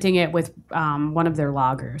fermenting it with one of their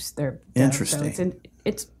lagers. They're Interesting. So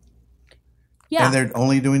it's yeah. And they're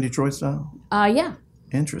only doing Detroit style? Yeah.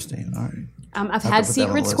 Interesting. All right. I've to had put that on the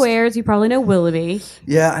Secret list. Squares. You probably know Willoughby.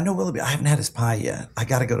 Yeah, I know Willoughby. I haven't had his pie yet. I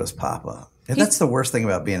got to go to his pop-up. And that's the worst thing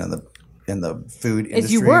about being in the food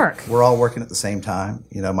industry. you work. We're all working at the same time.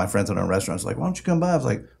 You know, my friends own restaurants like, why don't you come by? I was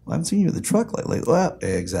like, well, I haven't seen you with the truck lately. Well,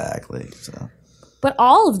 exactly. So. But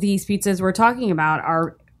all of these pizzas we're talking about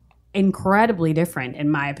are incredibly different, in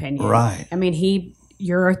my opinion. Right. I mean,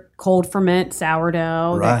 you're a cold ferment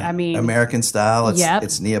sourdough. Right. I mean, American style.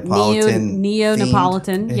 It's Neapolitan.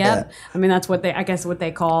 Neo-Neapolitan. themed. Yep. Yeah. I mean, that's what what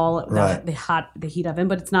they call Right. the heat oven,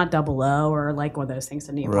 but it's not double O or like one of those things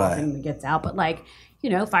that Neapolitan gets out. But like,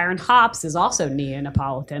 Fire and Hops is also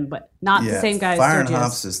Neo-Neapolitan, but not the same guy as Fire and Sergio's.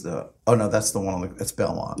 Hops is that's the one that's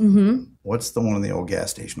Belmont. Mm-hmm. What's the one in the old gas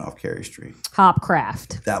station off Cary Street?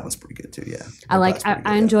 Hopcraft. That one's pretty good too, yeah.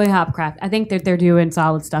 I enjoy Hopcraft. I think that they're doing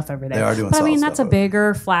solid stuff over there. They are doing but I solid mean, stuff that's a over there.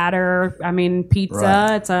 bigger, flatter, pizza.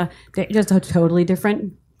 Right. It's just a totally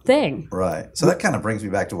different thing. Right. So that kind of brings me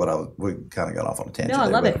back to what we kind of got off on a tangent. No, I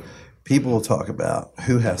there, love but it. People will talk about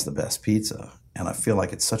who has the best pizza. And I feel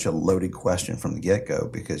like it's such a loaded question from the get-go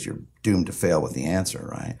because you're doomed to fail with the answer,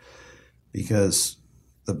 right? Because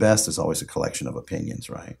the best is always a collection of opinions,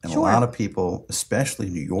 right? And Sure. a lot of people, especially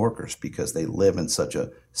New Yorkers, because they live in such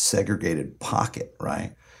a segregated pocket,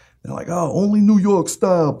 right? They're like, oh, only New York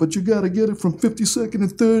style, but you got to get it from 52nd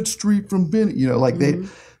and 3rd Street from Benny.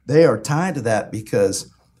 They are tied to that because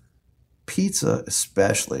pizza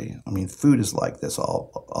especially, food is like this a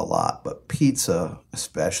lot, but pizza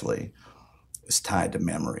especially is tied to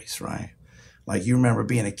memories, right? Like you remember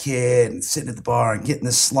being a kid and sitting at the bar and getting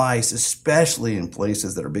this slice, especially in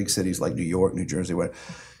places that are big cities like New York, New Jersey.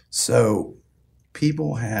 So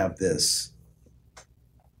people have this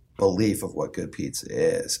belief of what good pizza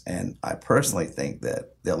is. And I personally think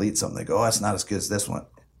that they'll eat something, they go, oh, it's not as good as this one.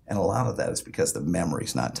 And a lot of that is because the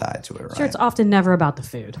memory's not tied to it, right? Sure, it's often never about the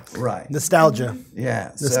food. Right. Nostalgia.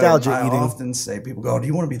 Yeah. Nostalgia so eating. I often say, people go, do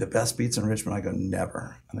you want to be the best pizza in Richmond? I go,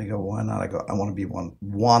 never. And they go, why not? I go, I want to be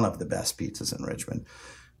one of the best pizzas in Richmond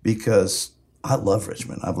because I love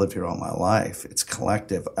Richmond. I've lived here all my life. It's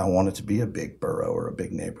collective. I want it to be a big borough or a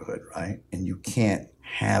big neighborhood, right? And you can't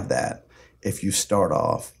have that if you start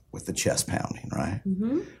off with the chest pounding, right?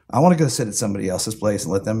 Mm-hmm. I want to go sit at somebody else's place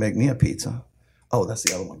and let them make me a pizza. Oh, that's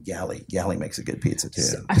the other one, Galley. Galley makes a good pizza, too.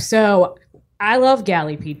 So I love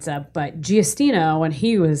Galley pizza, but Giustino, when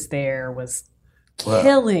he was there, was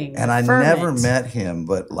killing. And I ferment. never met him,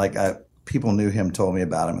 but people knew him, told me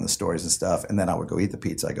about him and the stories and stuff. And then I would go eat the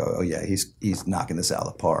pizza. I go, oh, yeah, he's knocking this out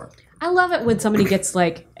of the park. I love it when somebody gets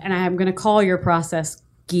and I'm going to call your process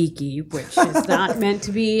geeky, which is not meant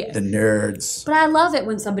to be. The nerds. But I love it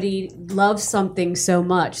when somebody loves something so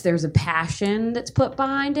much. There's a passion that's put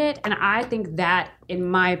behind it. And I think that, in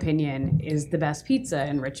my opinion, is the best pizza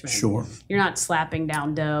in Richmond. Sure. You're not slapping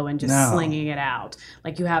down dough and just slinging it out.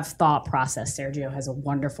 Like you have thought process. Sergio has a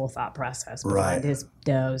wonderful thought process behind his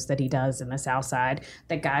doughs that he does in the South Side.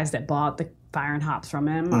 The guys that bought the Fire and Hops from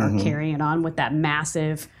him are carrying on with that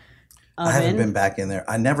massive oven. I haven't been back in there.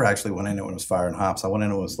 I never actually went in it when it was Fire and Hops. I went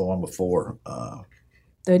in it when it was the one before.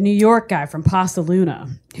 The New York guy from Pasta Luna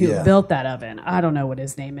who built that oven. I don't know what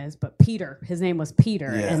his name is, but Peter. His name was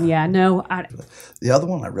Peter. Yeah. And the other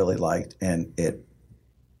one I really liked, and it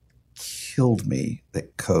killed me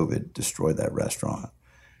that COVID destroyed that restaurant,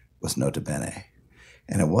 was Nota Bene.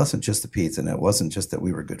 And it wasn't just the pizza, and it wasn't just that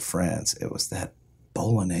we were good friends. It was that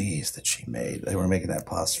bolognese that she made. They were making that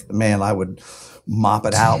pasta. Man, I would mop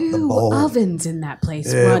it out the bowl. Ovens in that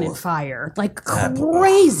place running fire. Like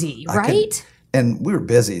crazy, right? And we were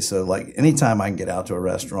busy, so anytime I can get out to a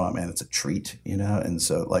restaurant, man, it's a treat, And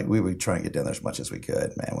so we would try and get down there as much as we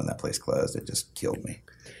could. Man, when that place closed, it just killed me.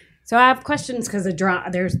 So I have questions because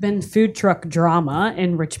there's been food truck drama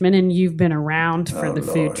in Richmond, and you've been around for the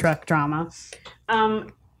food truck drama.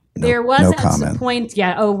 There was a point,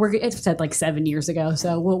 it said 7 years ago,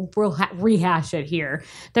 so we'll rehash it here.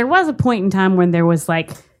 There was a point in time when there was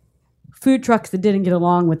food trucks that didn't get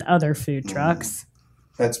along with other food trucks.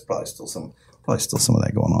 That's probably still some of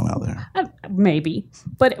that going on out there. Maybe,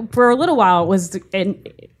 but for a little while it was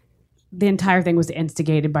the entire thing was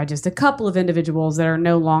instigated by just a couple of individuals that are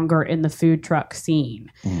no longer in the food truck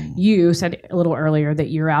scene. You said a little earlier that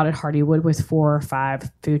you're out at Hardywood with 4 or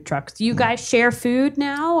 5 food trucks. Do you guys share food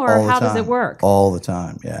now, or how does it work? All the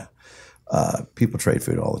time, yeah. People trade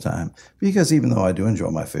food all the time because even though I do enjoy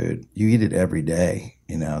my food, you eat it every day,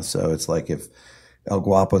 So it's like if El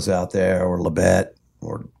Guapo's out there or Labette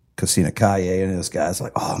or Cocina Calle and those guys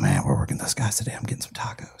like, oh man, we're working those guys today. I'm getting some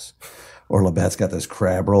tacos. Or Labette's got those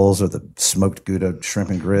crab rolls or the smoked Gouda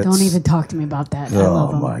shrimp and grits. Don't even talk to me about that. I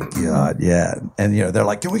love them. Oh my God, yeah. And they're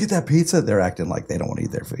like, can we get that pizza? They're acting like they don't want to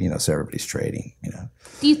eat their food. So everybody's trading.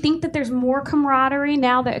 Do you think that there's more camaraderie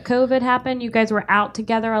now that COVID happened? You guys were out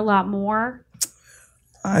together a lot more?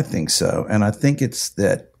 I think so. And I think it's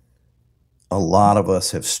that a lot of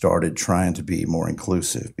us have started trying to be more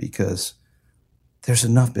inclusive because there's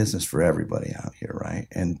enough business for everybody out here, right?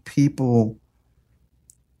 And people,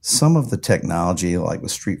 some of the technology, like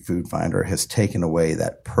with Street Food Finder, has taken away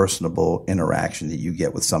that personable interaction that you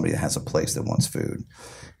get with somebody that has a place that wants food.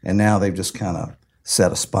 And now they've just kind of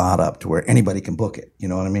set a spot up to where anybody can book it. You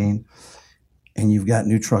know what I mean? And you've got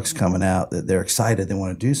new trucks coming out that they're excited. They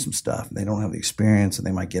want to do some stuff. They don't have the experience, and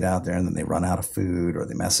they might get out there and then they run out of food or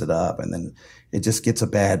they mess it up. And then it just gets a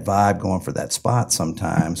bad vibe going for that spot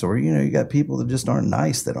sometimes. Or, you got people that just aren't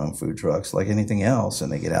nice that own food trucks like anything else. And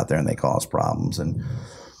they get out there and they cause problems. And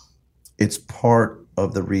it's part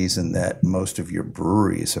of the reason that most of your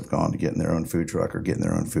breweries have gone to getting their own food truck or getting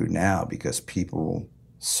their own food now because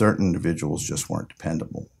certain individuals just weren't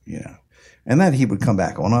dependable, And that he would come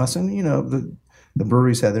back on us. And, the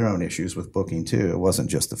breweries had their own issues with booking too. It wasn't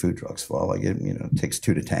just the food truck's fault. Like it takes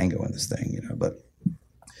 2 to tango in this thing, but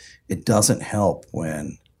it doesn't help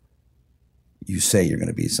when you say you're going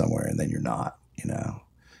to be somewhere and then you're not,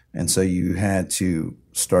 And so you had to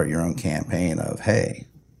start your own campaign of, hey,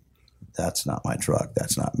 that's not my truck.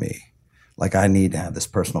 That's not me. Like I need to have this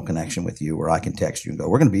personal connection with you where I can text you and go,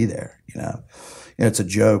 we're going to be there, It's a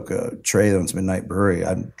joke. Trey owns Midnight Brewery.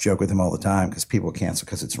 I joke with him all the time because people cancel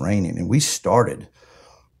because it's raining. And we started,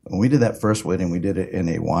 when we did that first wedding, we did it in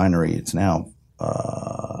a winery. It's now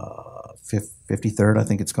 53rd, I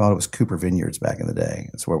think it's called. It was Cooper Vineyards back in the day.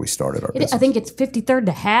 It's where we started our business. I think it's 53rd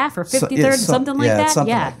to half or 53rd, something like that.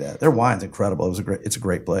 Something like that. Their wine's incredible. It's a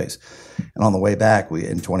great place. And on the way back,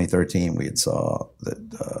 in 2013, we had saw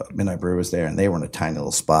that Midnight Brewery was there, and they were in a tiny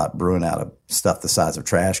little spot brewing out of stuff the size of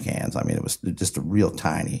trash cans. I mean, it was just a real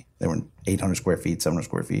tiny. They were 800 square feet, 700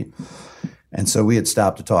 square feet. And so we had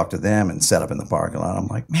stopped to talk to them and set up in the parking lot. I'm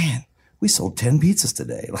like, man, we sold 10 pizzas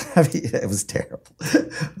today. It was terrible.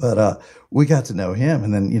 But we got to know him.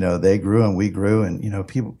 And then, they grew and we grew. And,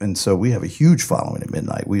 people. And so we have a huge following at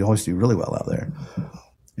Midnight. We always do really well out there.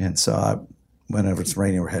 And so whenever it's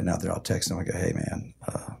raining, we're heading out there, I'll text him. I go, hey, man,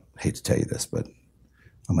 hate to tell you this, but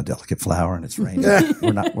I'm a delicate flower and it's raining.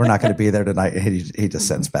 we're not going to be there tonight. And he just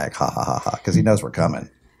sends back, ha, ha, ha, ha, because he knows we're coming.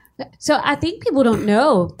 So I think people don't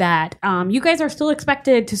know that you guys are still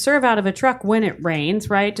expected to serve out of a truck when it rains,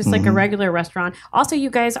 right? Just like a regular restaurant. Also,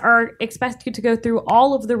 you guys are expected to go through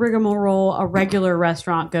all of the rigmarole a regular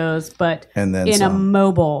restaurant goes, but in a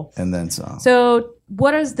mobile. And then some. So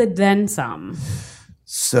what is the then some?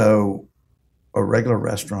 So a regular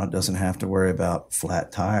restaurant doesn't have to worry about flat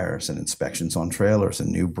tires and inspections on trailers and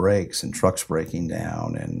new brakes and trucks breaking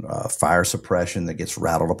down and fire suppression that gets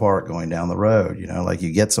rattled apart going down the road. Like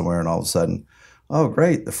you get somewhere and all of a sudden, oh,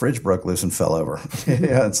 great, the fridge broke loose and fell over.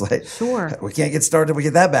 It's like, sure, we can't get started till we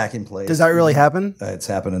get that back in place. Does that really happen? It's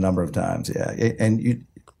happened a number of times, yeah. And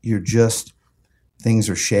things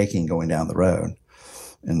are shaking going down the road.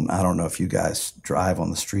 And I don't know if you guys drive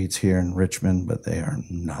on the streets here in Richmond, but they are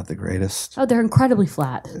not the greatest. Oh, they're incredibly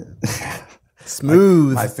flat.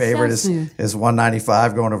 Smooth. My favorite is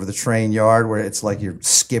 195 going over the train yard where it's like you're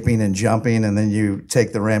skipping and jumping, and then you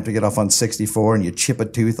take the ramp to get off on 64 and you chip a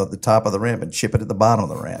tooth at the top of the ramp and chip it at the bottom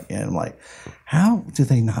of the ramp. And I'm like, how do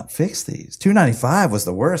they not fix these? 295 was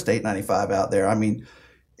the worst, 895 out there. I mean,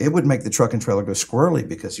 it would make the truck and trailer go squirrely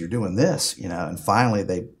because you're doing this, and finally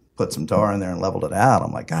they put some tar in there and leveled it out.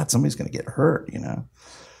 I'm like, God, somebody's going to get hurt,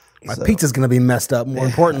 My pizza's going to be messed up, more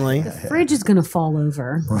importantly. The fridge is going to fall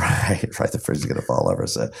over. Right. The fridge is going to fall over.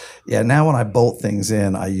 So, yeah, now when I bolt things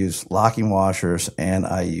in, I use locking washers and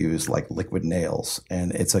I use like liquid nails.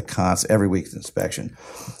 And it's a constant, every week's inspection.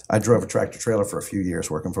 I drove a tractor trailer for a few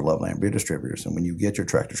years working for Loveland Beer Distributors. And when you get your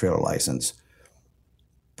tractor trailer license,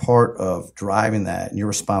 part of driving that and your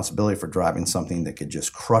responsibility for driving something that could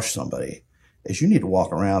just crush somebody is you need to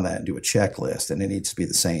walk around that and do a checklist, and it needs to be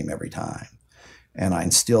the same every time. And I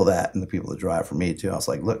instill that in the people that drive for me too. I was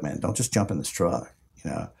like, look, man, don't just jump in this truck.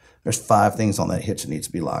 There's 5 things on that hitch that needs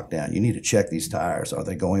to be locked down. You need to check these tires. Are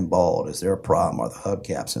they going bald? Is there a problem? Are the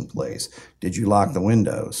hubcaps in place? Did you lock the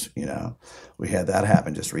windows? You know, we had that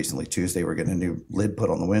happen just recently. Tuesday, we're getting a new lid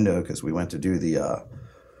put on the window because we went to do the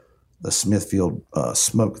Smithfield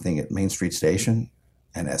smoke thing at Main Street Station.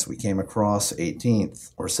 And as we came across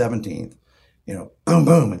 18th or 17th, you know, boom,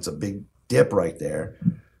 boom, it's a big dip right there.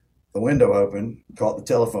 The window opened, caught the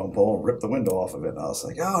telephone pole, ripped the window off of it. And I was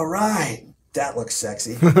like, all right. That looks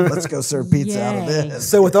sexy. Let's go serve pizza out of this.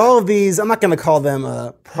 So with all of these, I'm not going to call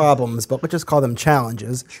them problems, but let's just call them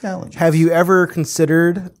challenges. Have you ever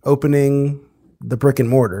considered opening the brick and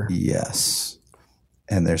mortar? Yes.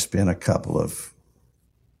 And there's been a couple of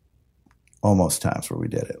almost times where we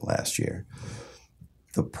did it last year.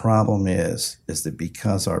 The problem is that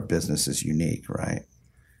because our business is unique, right?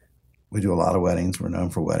 We do a lot of weddings. We're known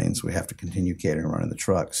for weddings. We have to continue catering and running the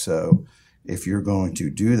truck. So if you're going to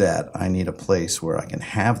do that, I need a place where I can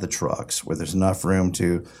have the trucks, where there's enough room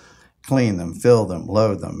to clean them, fill them,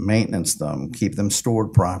 load them, maintenance them, keep them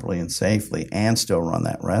stored properly and safely, and still run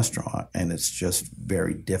that restaurant. And it's just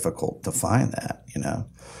very difficult to find that, you know.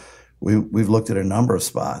 We've looked at a number of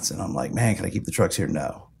spots, and I'm like, man, can I keep the trucks here?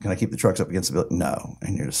 No. Can I keep the trucks up against the building? No.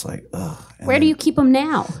 And you're just like, ugh. And where do you keep them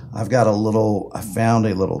now? I found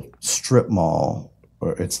a little strip mall,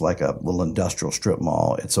 or it's like a little industrial strip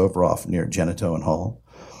mall. It's over off near Genito and Hull.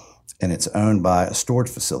 And it's owned by a storage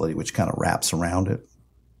facility, which kind of wraps around it.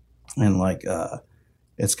 And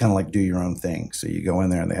it's kind of like do your own thing. So you go in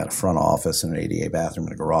there and they had a front office and an ADA bathroom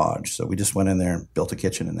and a garage. So we just went in there and built a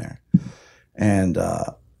kitchen in there. And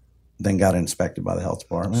then got inspected by the health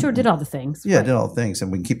department. Sure, did all the things. Yeah, did all the things.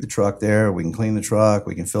 And we can keep the truck there. We can clean the truck.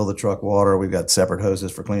 We can fill the truck water. We've got separate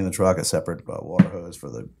hoses for cleaning the truck, a separate water hose for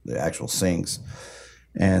the actual sinks.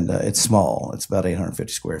 And it's small. It's about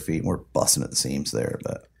 850 square feet. And we're busting at the seams there.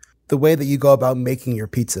 But the way that you go about making your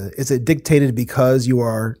pizza, is it dictated because you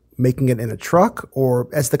are making it in a truck, or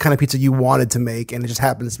it's the kind of pizza you wanted to make and it just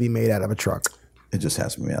happens to be made out of a truck? It just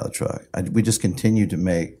has to be made out of the truck. We just continue to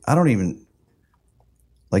make. I don't even.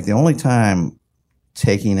 Like the only time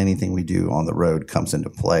taking anything we do on the road comes into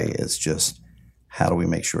play is just how do we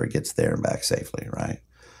make sure it gets there and back safely, right?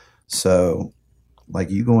 So like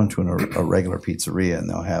you go into a regular pizzeria and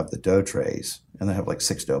they'll have the dough trays and they have like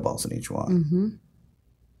 6 dough balls in each one. Mm-hmm.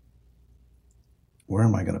 Where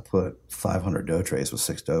am I going to put 500 dough trays with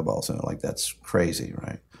 6 dough balls in it? Like that's crazy,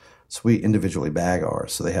 right? So we individually bag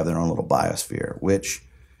ours so they have their own little biosphere, which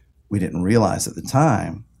we didn't realize at the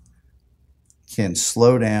time can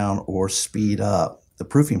slow down or speed up the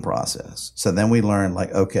proofing process. So then we learned like,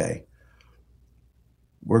 okay,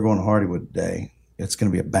 we're going to Hardywood today. It's going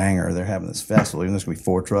to be a banger. They're having this festival. Even though there's going to be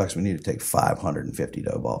 4 trucks, we need to take 550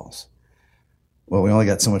 dough balls. Well, we only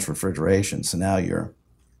got so much refrigeration. So now you're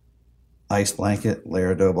ice blanket,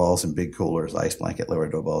 layer of dough balls in big coolers, ice blanket, layer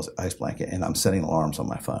of dough balls, ice blanket. And I'm setting alarms on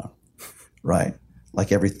my phone, right?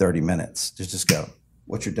 Like every 30 minutes, just go,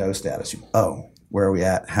 what's your dough status? Where are we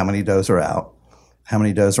at? How many doughs are out? How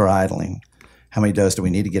many doughs are idling? How many doughs do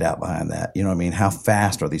we need to get out behind that? You know what I mean? How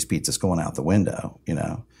fast are these pizzas going out the window, you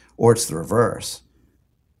know? Or it's the reverse.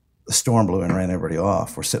 The storm blew and ran everybody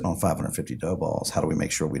off. We're sitting on 550 dough balls. How do we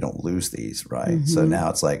make sure we don't lose these, right? Mm-hmm. So now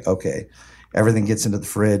it's like, okay, everything gets into the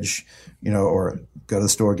fridge, you know, or go to the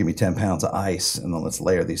store, give me 10 pounds of ice, and then let's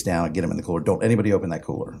layer these down and get them in the cooler. Don't anybody open that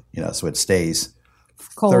cooler, you know, so it stays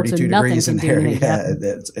cold 32 degrees in there. Yeah,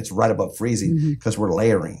 it's right above freezing because we're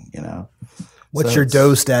layering, you know. What's your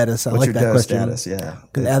dough status? I like that question. Status? Yeah,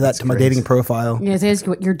 can add that to my dating profile. Yeah, is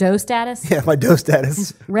your dough status? Yeah, my dough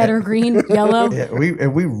status. Red or green, yellow. Yeah,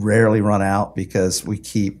 we rarely run out because we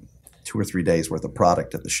keep 2 or 3 days worth of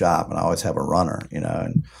product at the shop, and I always have a runner, you know.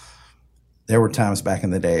 And there were times back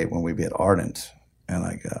in the day when we'd be at Ardent, and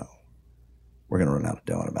I go, "We're going to run out of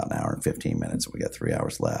dough in about an hour and 15 minutes. We got 3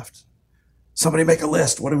 hours left. Somebody make a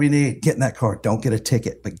list. What do we need? Get in that car. Don't get a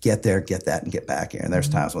ticket, but get there, get that, and get back here." And there's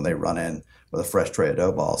times when they run in with a fresh tray of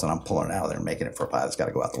dough balls, and I'm pulling it out of there and making it for a pie that's got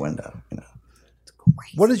to go out the window. You know, it's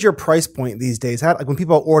crazy. What is your price point these days? Like when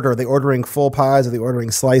people order, are they ordering full pies? Are they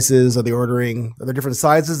ordering slices? Are there different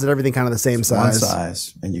sizes? Is everything kind of the same size? One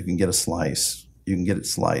size, and you can get a slice. You can get it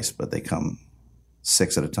sliced, but they come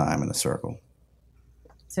 6 at a time in a circle.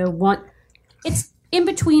 So it's in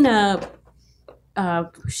between a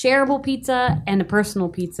shareable pizza and a personal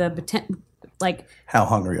pizza, but like how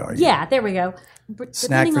hungry are you? Yeah, there we go.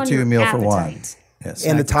 Snack for 2, meal for 1. Yeah,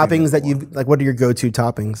 and the toppings that you like, what are your go-to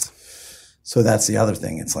toppings? So that's the other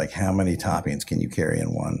thing. It's like how many toppings can you carry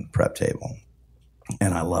in one prep table?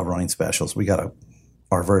 And I love running specials. We got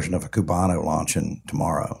our version of a Cubano launching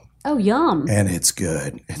tomorrow. Oh, yum! And it's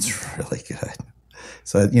good. It's really good.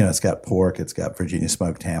 So, it's got pork, it's got Virginia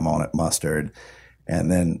smoked ham on it, mustard.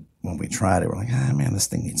 And then when we tried it, we're like, man, this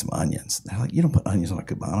thing needs some onions. They're like, you don't put onions on a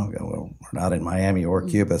Cubano. I go, well, we're not in Miami or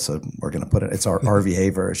Cuba, so we're going to put it. It's our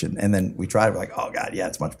RVA version. And then we tried it, we're like, oh, God, yeah,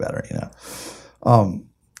 it's much better,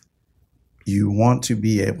 You want to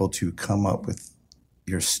be able to come up with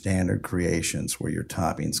your standard creations where your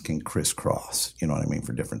toppings can crisscross, you know what I mean,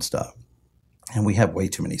 for different stuff. And we have way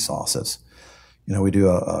too many sauces. We do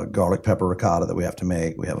a garlic pepper ricotta that we have to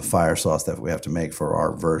make. We have a fire sauce that we have to make for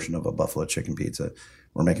our version of a buffalo chicken pizza.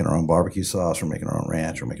 We're making our own barbecue sauce. We're making our own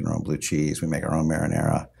ranch. We're making our own blue cheese. We make our own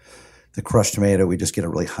marinara. The crushed tomato, we just get a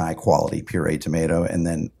really high quality pureed tomato, and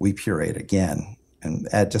then we puree it again and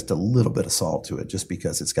add just a little bit of salt to it just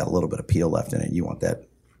because it's got a little bit of peel left in it. You want that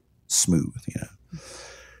smooth,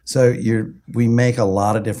 So we make a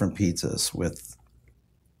lot of different pizzas with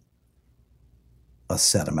a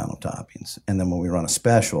set amount of toppings. And then when we run a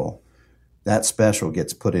special, that special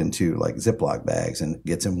gets put into like Ziploc bags and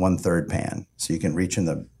gets in 1/3 pan. So you can reach in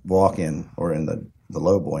the walk-in or in the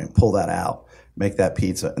low boy and pull that out, make that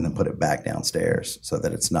pizza, and then put it back downstairs so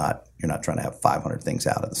that you're not trying to have 500 things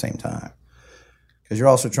out at the same time. Because you're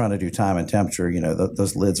also trying to do time and temperature.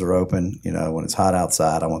 Those lids are open. When it's hot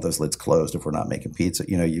outside, I want those lids closed if we're not making pizza.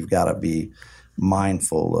 You've got to be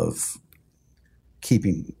mindful of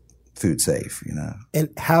keeping food safe, And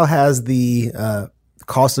how has the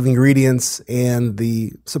cost of ingredients and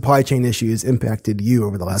the supply chain issues impacted you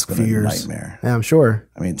over the last few years? Nightmare. Yeah, I'm sure.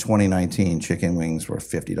 2019 chicken wings were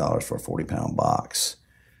 $50 for a 40-pound box.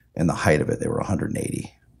 In the height of it, they were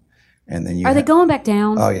 $180. And then are they going back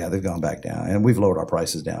down? Oh yeah, they're going back down, and we've lowered our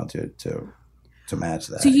prices down to match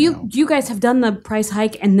that. So you guys have done the price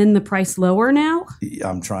hike and then the price lower now?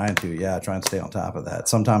 I'm trying to, try and stay on top of that.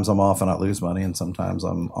 Sometimes I'm off and I lose money, and sometimes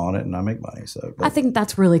I'm on it and I make money. So I think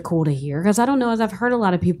that's really cool to hear, because I don't know, as I've heard a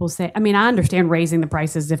lot of people say, I understand raising the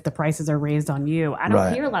prices if the prices are raised on you. I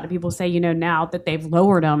don't hear a lot of people say, now that they've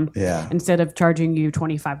lowered them, instead of charging you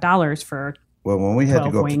 $25 for. Well, when we had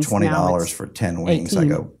to go up to wings, $20 for 10 wings,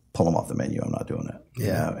 18. I go, pull them off the menu. I'm not doing it.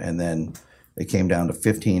 Yeah. And then it came down to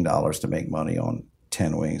 $15 to make money on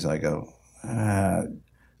 10 wings. I go,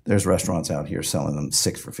 there's restaurants out here selling them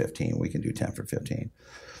 6 for $15. We can do 10 for $15.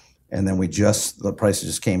 And then the prices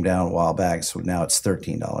just came down a while back. So now it's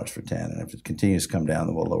 $13 for 10. And if it continues to come down,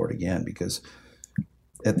 then we'll lower it again, because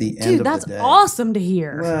at the end of the day. Dude, that's awesome to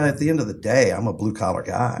hear. Well, at the end of the day, I'm a blue collar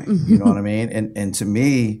guy. You know what I mean? And to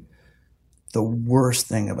me, the worst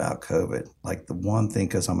thing about COVID, like the one thing,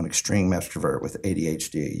 because I'm an extreme extrovert with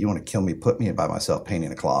ADHD, you want to kill me, put me by myself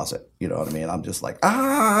painting a closet. You know what I mean? I'm just like,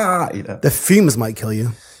 The fumes might kill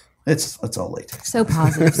you. It's all latex. So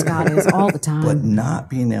positive Scott is all the time. But not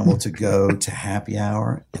being able to go to happy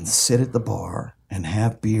hour and sit at the bar and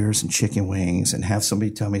have beers and chicken wings and have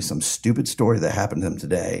somebody tell me some stupid story that happened to them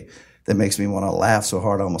today that makes me want to laugh so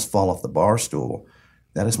hard I almost fall off the bar stool,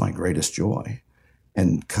 that is my greatest joy.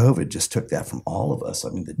 And COVID just took that from all of us.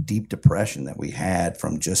 The deep depression that we had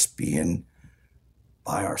from just being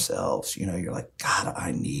by ourselves, you're like, God,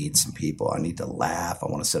 I need some people. I need to laugh. I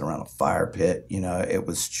want to sit around a fire pit. It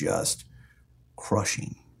was just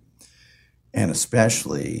crushing. And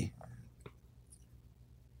especially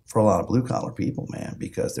for a lot of blue collar people, man,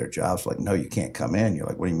 because their jobs are like, no, you can't come in. You're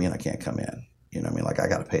like, what do you mean I can't come in? Like, I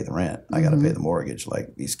got to pay the rent. I got to pay the mortgage.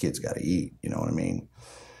 Like, these kids got to eat. You know what I mean?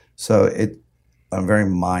 So I'm very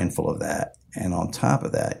mindful of that. And on top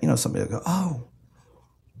of that, somebody will go, oh,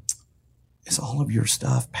 is all of your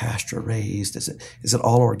stuff pasture raised? Is it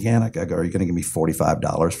all organic? I go, are you going to give me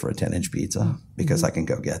 $45 for a 10-inch pizza? Because I can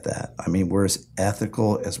go get that. We're as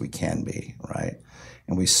ethical as we can be, right?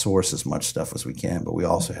 And we source as much stuff as we can, but we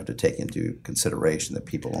also have to take into consideration that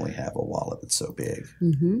people only have a wallet that's so big.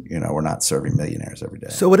 We're not serving millionaires every day.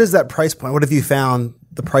 So what is that price point? What have you found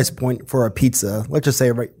the price point for a pizza? Let's just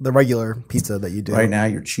say the regular pizza that you do. Right now,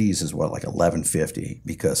 your cheese is like $11.50,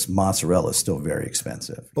 because mozzarella is still very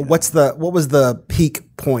expensive. But what was the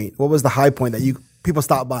peak point? What was the high point that people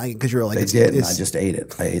stopped buying it because you were like, they did, and I just ate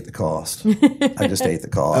it. I ate the cost. I just ate the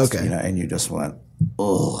cost. Okay. And you just went,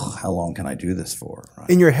 oh, how long can I do this for? Right?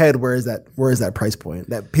 In your head, where is that price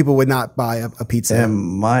point that people would not buy a pizza? In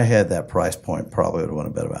my head, that price point probably would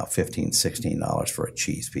have been about $15, $16 for a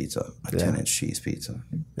cheese pizza, a 10-inch cheese pizza.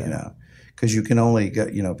 Because you can only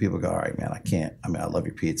get, people go, all right, man, I can't. I love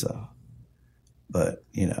your pizza, but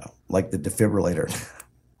like the defibrillator.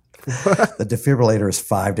 The defibrillator is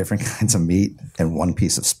 5 different kinds of meat and 1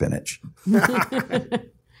 piece of spinach.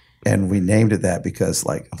 And we named it that because,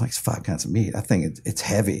 it's 5 kinds of meat. I think it's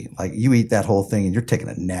heavy. Like, you eat that whole thing and you're taking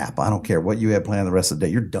a nap. I don't care what you have planned the rest of the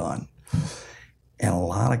day. You're done. And a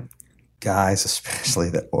lot of guys, especially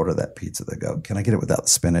that order that pizza, they go, "Can I get it without the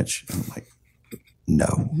spinach?" And I'm like,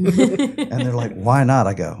 "No." And they're like, "Why not?"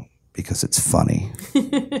 I go, "Because it's funny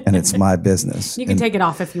and it's my business. You can take it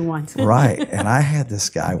off if you want." Right. And I had this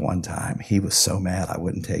guy one time, he was so mad I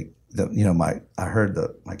wouldn't take I heard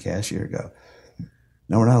my cashier go,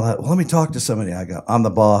 "No, we're not allowed." "Well, let me talk to somebody." I go, "I'm the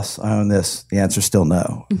boss. I own this." The answer's still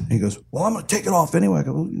no. And he goes, "Well, I'm going to take it off anyway." I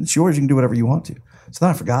go, "Well, it's yours. You can do whatever you want to." So then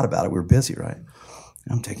I forgot about it. We were busy, right?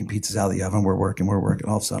 I'm taking pizzas out of the oven. We're working.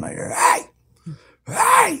 All of a sudden I hear,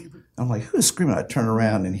 "Hey!" I'm like, "Who's screaming?" I turn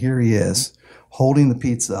around and here he is holding the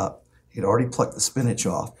pizza up. He'd already plucked the spinach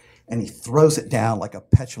off and he throws it down like a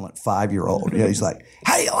petulant 5-year-old. He's like,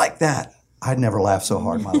 "How do you like that?" I'd never laughed so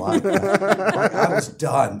hard in my life. Like, I was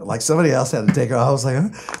done. Like somebody else had to take it. I was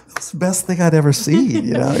like, "That's the best thing I'd ever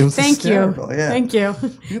seen." It was hysterical. You. Yeah. Thank you.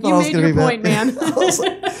 You made your point, man. I was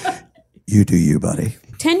like, "You do you, buddy."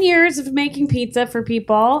 10 years of making pizza for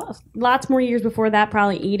people. Lots more years before that,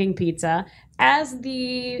 probably eating pizza. As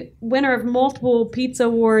the winner of multiple pizza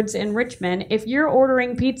awards in Richmond, if you're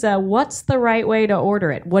ordering pizza, what's the right way to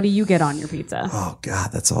order it? What do you get on your pizza? Oh,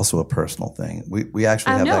 God, that's also a personal thing. We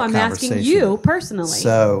actually have that I'm conversation. asking you personally.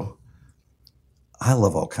 So I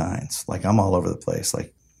love all kinds. Like I'm all over the place.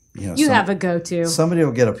 Like, you have a go-to. Somebody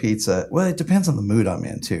will get a pizza. Well, it depends on the mood I'm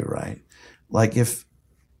in too, right? Like if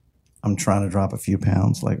I'm trying to drop a few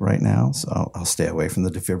pounds like right now, so I'll stay away from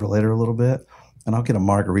the defibrillator a little bit. And I'll get a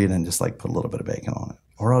margarita and just like put a little bit of bacon on it.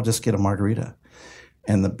 Or I'll just get a margarita.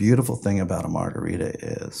 And the beautiful thing about a margarita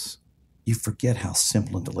is you forget how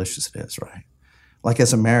simple and delicious it is, right? Like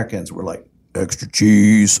as Americans, we're like, extra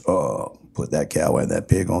cheese, put that cow and that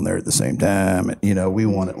pig on there at the same time. And, we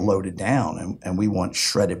want it loaded down and we want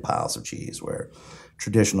shredded piles of cheese where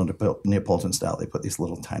traditional Neapolitan style, they put these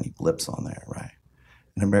little tiny blips on there, right?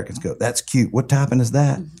 And Americans go, "That's cute. What topping is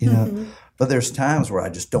that?" But there's times where I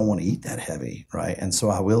just don't want to eat that heavy, right? And so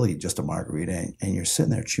I will eat just a margarita, and you're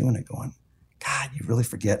sitting there chewing it going, God, you really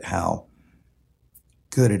forget how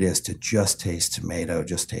good it is to just taste tomato,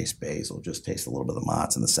 just taste basil, just taste a little bit of the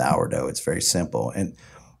mozz and the sourdough. It's very simple, and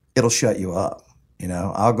it'll shut you up.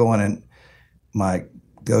 I'll go in and my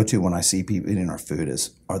go-to when I see people eating our food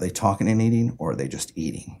is, are they talking and eating or are they just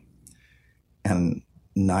eating? And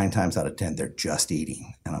 9 times out of 10, they're just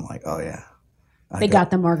eating. And I'm like, oh, yeah. They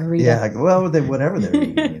got the margarita. Yeah, whatever they're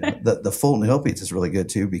eating. The Fulton Hill pizza is really good,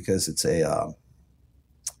 too, because it's it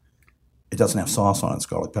doesn't have sauce on it. It's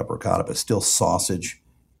garlic pepper ricotta, but it's still sausage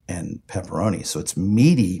and pepperoni. So it's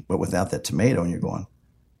meaty, but without that tomato. And you're going,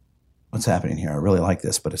 what's happening here? I really like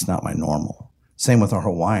this, but it's not my normal. Same with our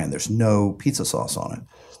Hawaiian. There's no pizza sauce on it.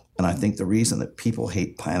 And I think the reason that people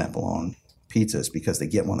hate pineapple on pizza is because they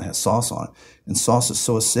get one that has sauce on it. And sauce is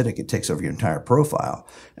so acidic, it takes over your entire profile.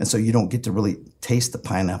 And so you don't get to really taste the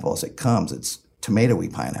pineapple as it comes. It's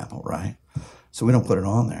tomatoey pineapple, right? So we don't put it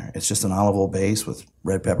on there. It's just an olive oil base with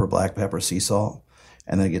red pepper, black pepper, sea salt.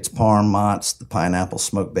 And then it gets parm, mozz, the pineapple,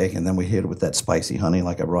 smoked bacon. Then we hit it with that spicy honey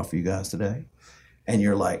like I brought for you guys today. And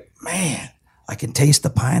you're like, man, I can taste the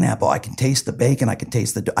pineapple. I can taste the bacon. I can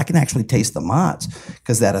actually taste the mozz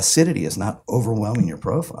because that acidity is not overwhelming your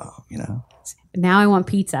profile, Now I want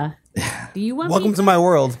pizza. Do you want Welcome pizza? to my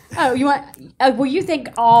world. Oh, you want? Well, you think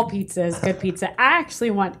all pizza is good pizza. I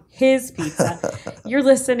actually want his pizza. You're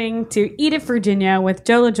listening to Eat It Virginia with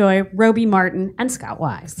Joe Lajoie, Roby Martin, and Scott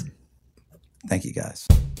Wise. Thank you, guys.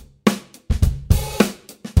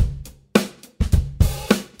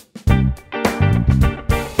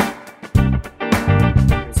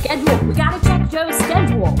 Schedule. We gotta check Joe's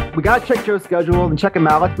schedule. We got to check Joe's schedule and check him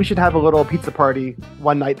out. Like, we should have a little pizza party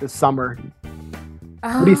one night this summer.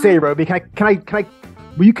 What do you say, Roby? Can I?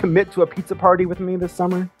 Will you commit to a pizza party with me this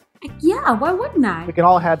summer? Yeah, why wouldn't I? We can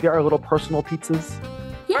all have our little personal pizzas.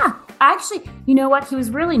 Yeah, actually, you know what? He was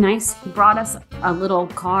really nice. He brought us a little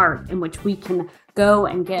card in which we can go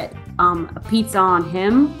and get a pizza on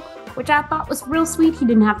him, which I thought was real sweet. He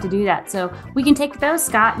didn't have to do that. So we can take those,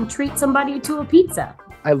 Scott, and treat somebody to a pizza.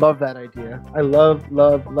 I love that idea. I love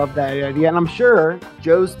that idea. And I'm sure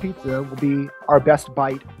Joe's Pizza will be our best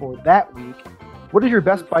bite for that week. What is your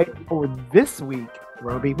best bite for this week,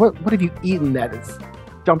 Roby? What have you eaten that has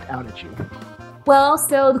jumped out at you? Well,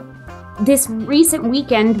 so this recent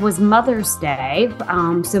weekend was Mother's Day.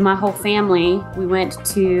 So my whole family, we went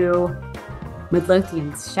to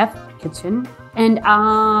Midlothian's Chef Kitchen. And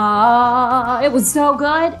it was so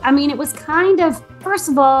good. I mean, it was kind of, first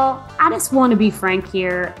of all, I just want to be frank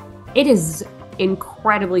here. It is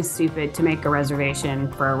incredibly stupid to make a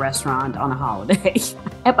reservation for a restaurant on a holiday.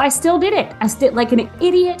 I still did it. Like an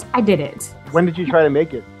idiot, I did it. When did you try to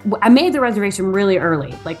make it? I made the reservation really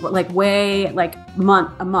early, like a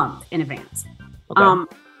month in advance.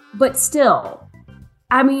 Okay. But still,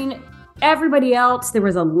 I mean, everybody else, there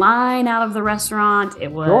was a line out of the restaurant.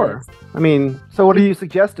 It was. Sure. I mean, so what do you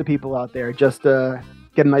suggest to people out there? Just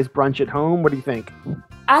get a nice brunch at home? What do you think?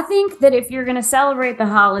 I think that if you're going to celebrate the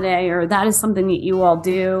holiday, or that is something that you all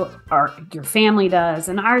do, or your family does,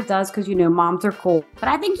 and ours does, because, you know, moms are cool. But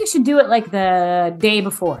I think you should do it like the day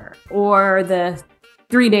before or the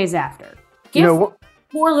 3 days after. Give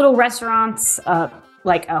four little restaurants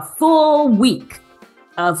like a full week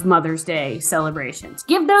of Mother's Day celebrations.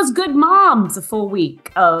 Give those good moms a full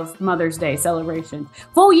week of Mother's Day celebrations.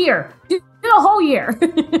 Full year. Do a whole year.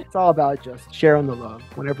 It's all about just sharing the love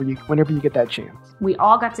whenever you get that chance. We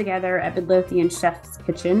all got together at Midlothian Chef's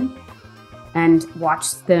Kitchen and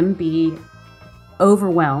watched them be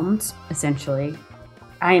overwhelmed, essentially.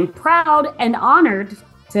 I am proud and honored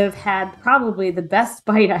to have had probably the best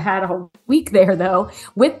bite I had all week there, though,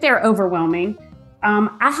 with their overwhelming.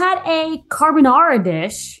 I had a carbonara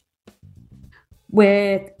dish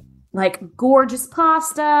with like gorgeous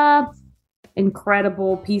pasta,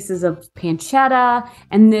 incredible pieces of pancetta,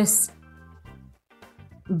 and this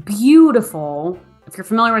beautiful, if you're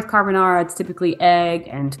familiar with carbonara, it's typically egg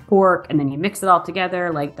and pork, and then you mix it all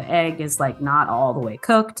together. Like the egg is like not all the way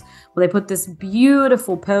cooked. Well, they put this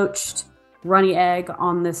beautiful poached runny egg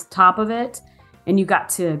on this top of it, and you got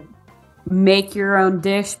to make your own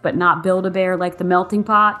dish, but not Build-A-Bear like the melting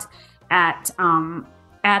pot at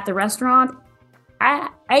the restaurant. I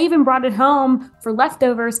even brought it home for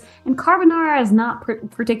leftovers, and carbonara is not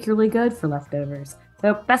particularly good for leftovers.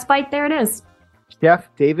 So best bite, there it is. Chef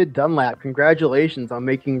David Dunlap, congratulations on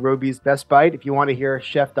making Roby's Best Bite. If you want to hear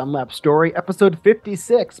Chef Dunlap's story, episode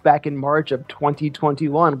 56 back in March of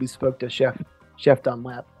 2021, we spoke to Chef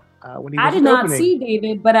Dunlap when he was I did not see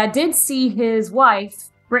David, but I did see his wife,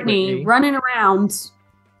 Brittany, running around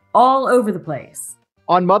all over the place.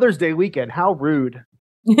 On Mother's Day weekend, how rude.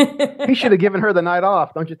 He should have given her the night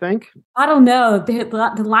off, don't you think? I don't know.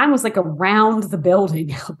 The line was like around the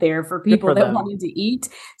building out there for people that wanted to eat.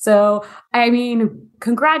 So, I mean,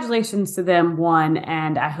 congratulations to them, one,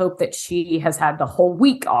 and I hope that she has had the whole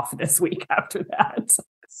week off this week after that.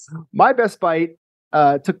 My Best Bite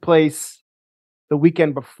took place the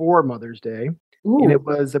weekend before Mother's Day. Ooh. And it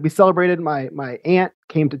was, we celebrated, my aunt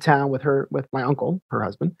came to town with my uncle, her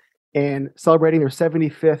husband, and celebrating her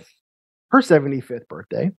 75th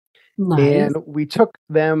birthday. Nice. And we took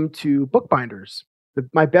them to Bookbinders.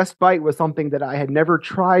 My Best Bite was something that I had never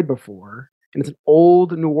tried before. And it's an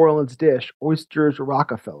old New Orleans dish, oysters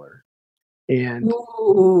Rockefeller. And,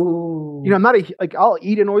 you know, I'm not I'll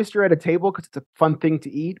eat an oyster at a table because it's a fun thing to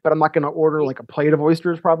eat, but I'm not going to order like a plate of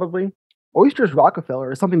oysters probably. Oysters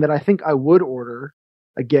Rockefeller is something that I think I would order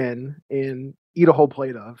again and eat a whole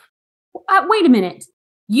plate of. Wait a minute.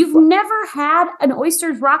 You've never had an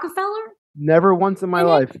oysters Rockefeller? Never once in my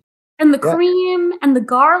life. And the cream and the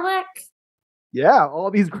garlic? Yeah, all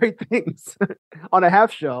these great things on a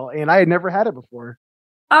half shell, and I had never had it before.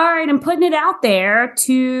 All right, I'm putting it out there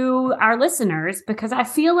to our listeners because I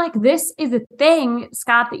feel like this is a thing,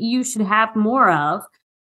 Scott, that you should have more of.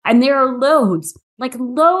 And there are loads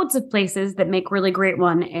of places that make really great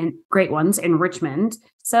ones in Richmond.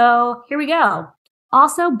 So here we go.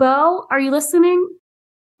 Also, Bo, are you listening?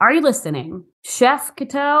 Are you listening? Chef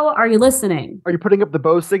Cateau, are you listening? Are you putting up the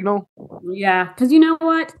Bo signal? Yeah, because you know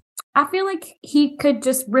what? I feel like he could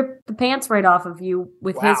just rip the pants right off of you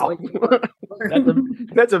with his.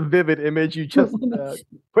 That's a vivid image you just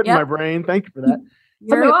put in my brain. Thank you for that.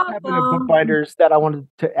 You're Something happened at Bookbinders that I wanted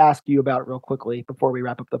to ask you about real quickly before we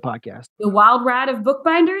wrap up the podcast. The wild ride of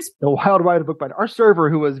Bookbinders? The wild ride of Bookbinders. Our server,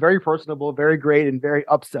 who was very personable, very great, and very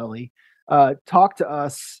upselly, talked to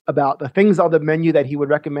us about the things on the menu that he would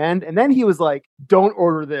recommend. And then he was like, don't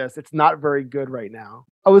order this. It's not very good right now.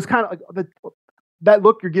 I was kind of like, that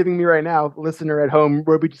look you're giving me right now, listener at home,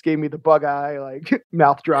 Roby just gave me the bug eye, like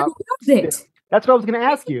mouth drop. I love it. That's what I was going to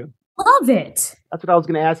ask you. Love it. That's what I was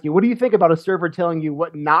going to ask you. What do you think about a server telling you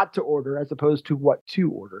what not to order as opposed to what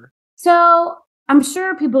to order? So I'm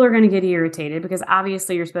sure people are going to get irritated because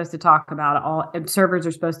obviously you're supposed to talk about all servers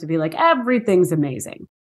are supposed to be like, everything's amazing.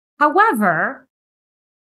 However,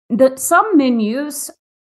 some menus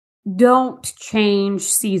don't change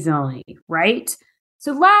seasonally, right?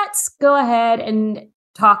 So let's go ahead and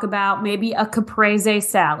talk about maybe a caprese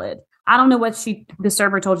salad. I don't know what the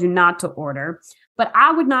server told you not to order, but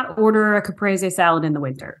I would not order a caprese salad in the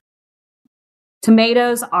winter.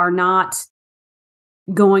 Tomatoes are not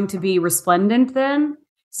going to be resplendent then.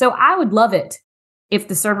 So I would love it if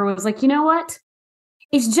the server was like, you know what?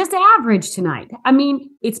 It's just average tonight. I mean,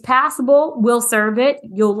 it's passable. We'll serve it.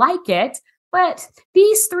 You'll like it. But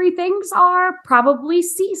these three things are probably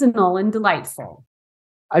seasonal and delightful.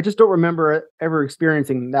 I just don't remember ever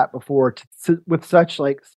experiencing that before with such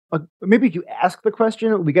like, maybe if you ask the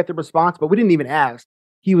question, we get the response, but we didn't even ask.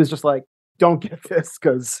 He was just like, don't get this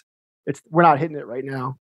because we're not hitting it right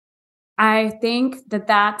now. I think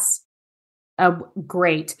that's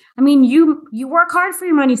great. I mean, you work hard for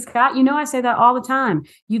your money, Scott. You know, I say that all the time.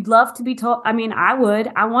 You'd love to be told. I mean, I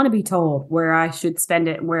want to be told where I should spend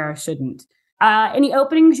it and where I shouldn't. Any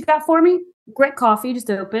openings you got for me? Grit Coffee just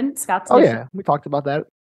opened. Scott's. Oh, yeah. We talked about that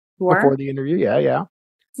before the interview. Yeah.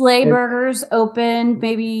 Flay Burgers opened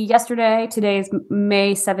maybe yesterday. Today is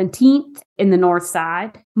May 17th in the North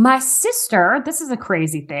Side. My sister, this is a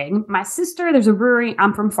crazy thing. My sister, there's a brewery.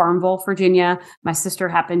 I'm from Farmville, Virginia. My sister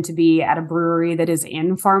happened to be at a brewery that is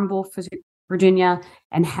in Farmville, Virginia,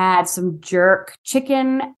 and had some jerk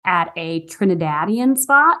chicken at a Trinidadian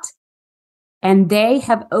spot. And they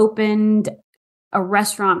have opened a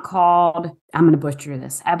restaurant called, I'm going to butcher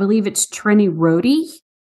this, I believe it's Trini Roti.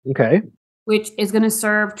 Okay. Which is going to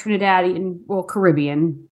serve Trinidadian,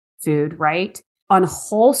 Caribbean food, right? On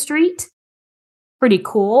Whole Street. Pretty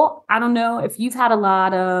cool. I don't know if you've had a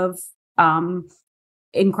lot of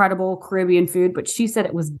incredible Caribbean food, but she said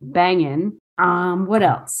it was banging. What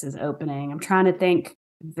else is opening? I'm trying to think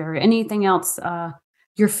if there anything else.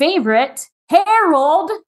 Your favorite, Harold.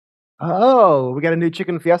 Oh, we got a new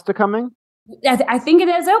chicken fiesta coming? I think it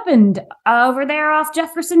has opened over there off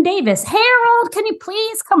Jefferson Davis. Harold, can you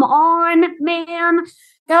please come on, man?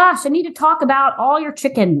 Gosh, I need to talk about all your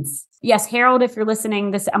chickens. Yes, Harold, if you're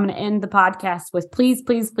listening, I'm going to end the podcast with please,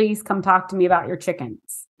 please, please come talk to me about your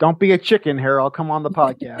chickens. Don't be a chicken, Harold. Come on the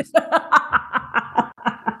podcast.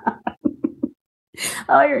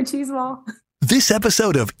 Oh, you're a cheese ball. This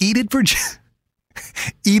episode of Eat It Virginia?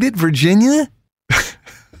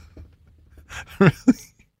 Really?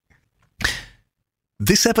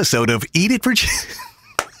 This episode of Eat It Virginia.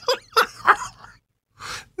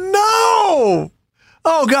 No!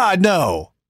 Oh, God, no.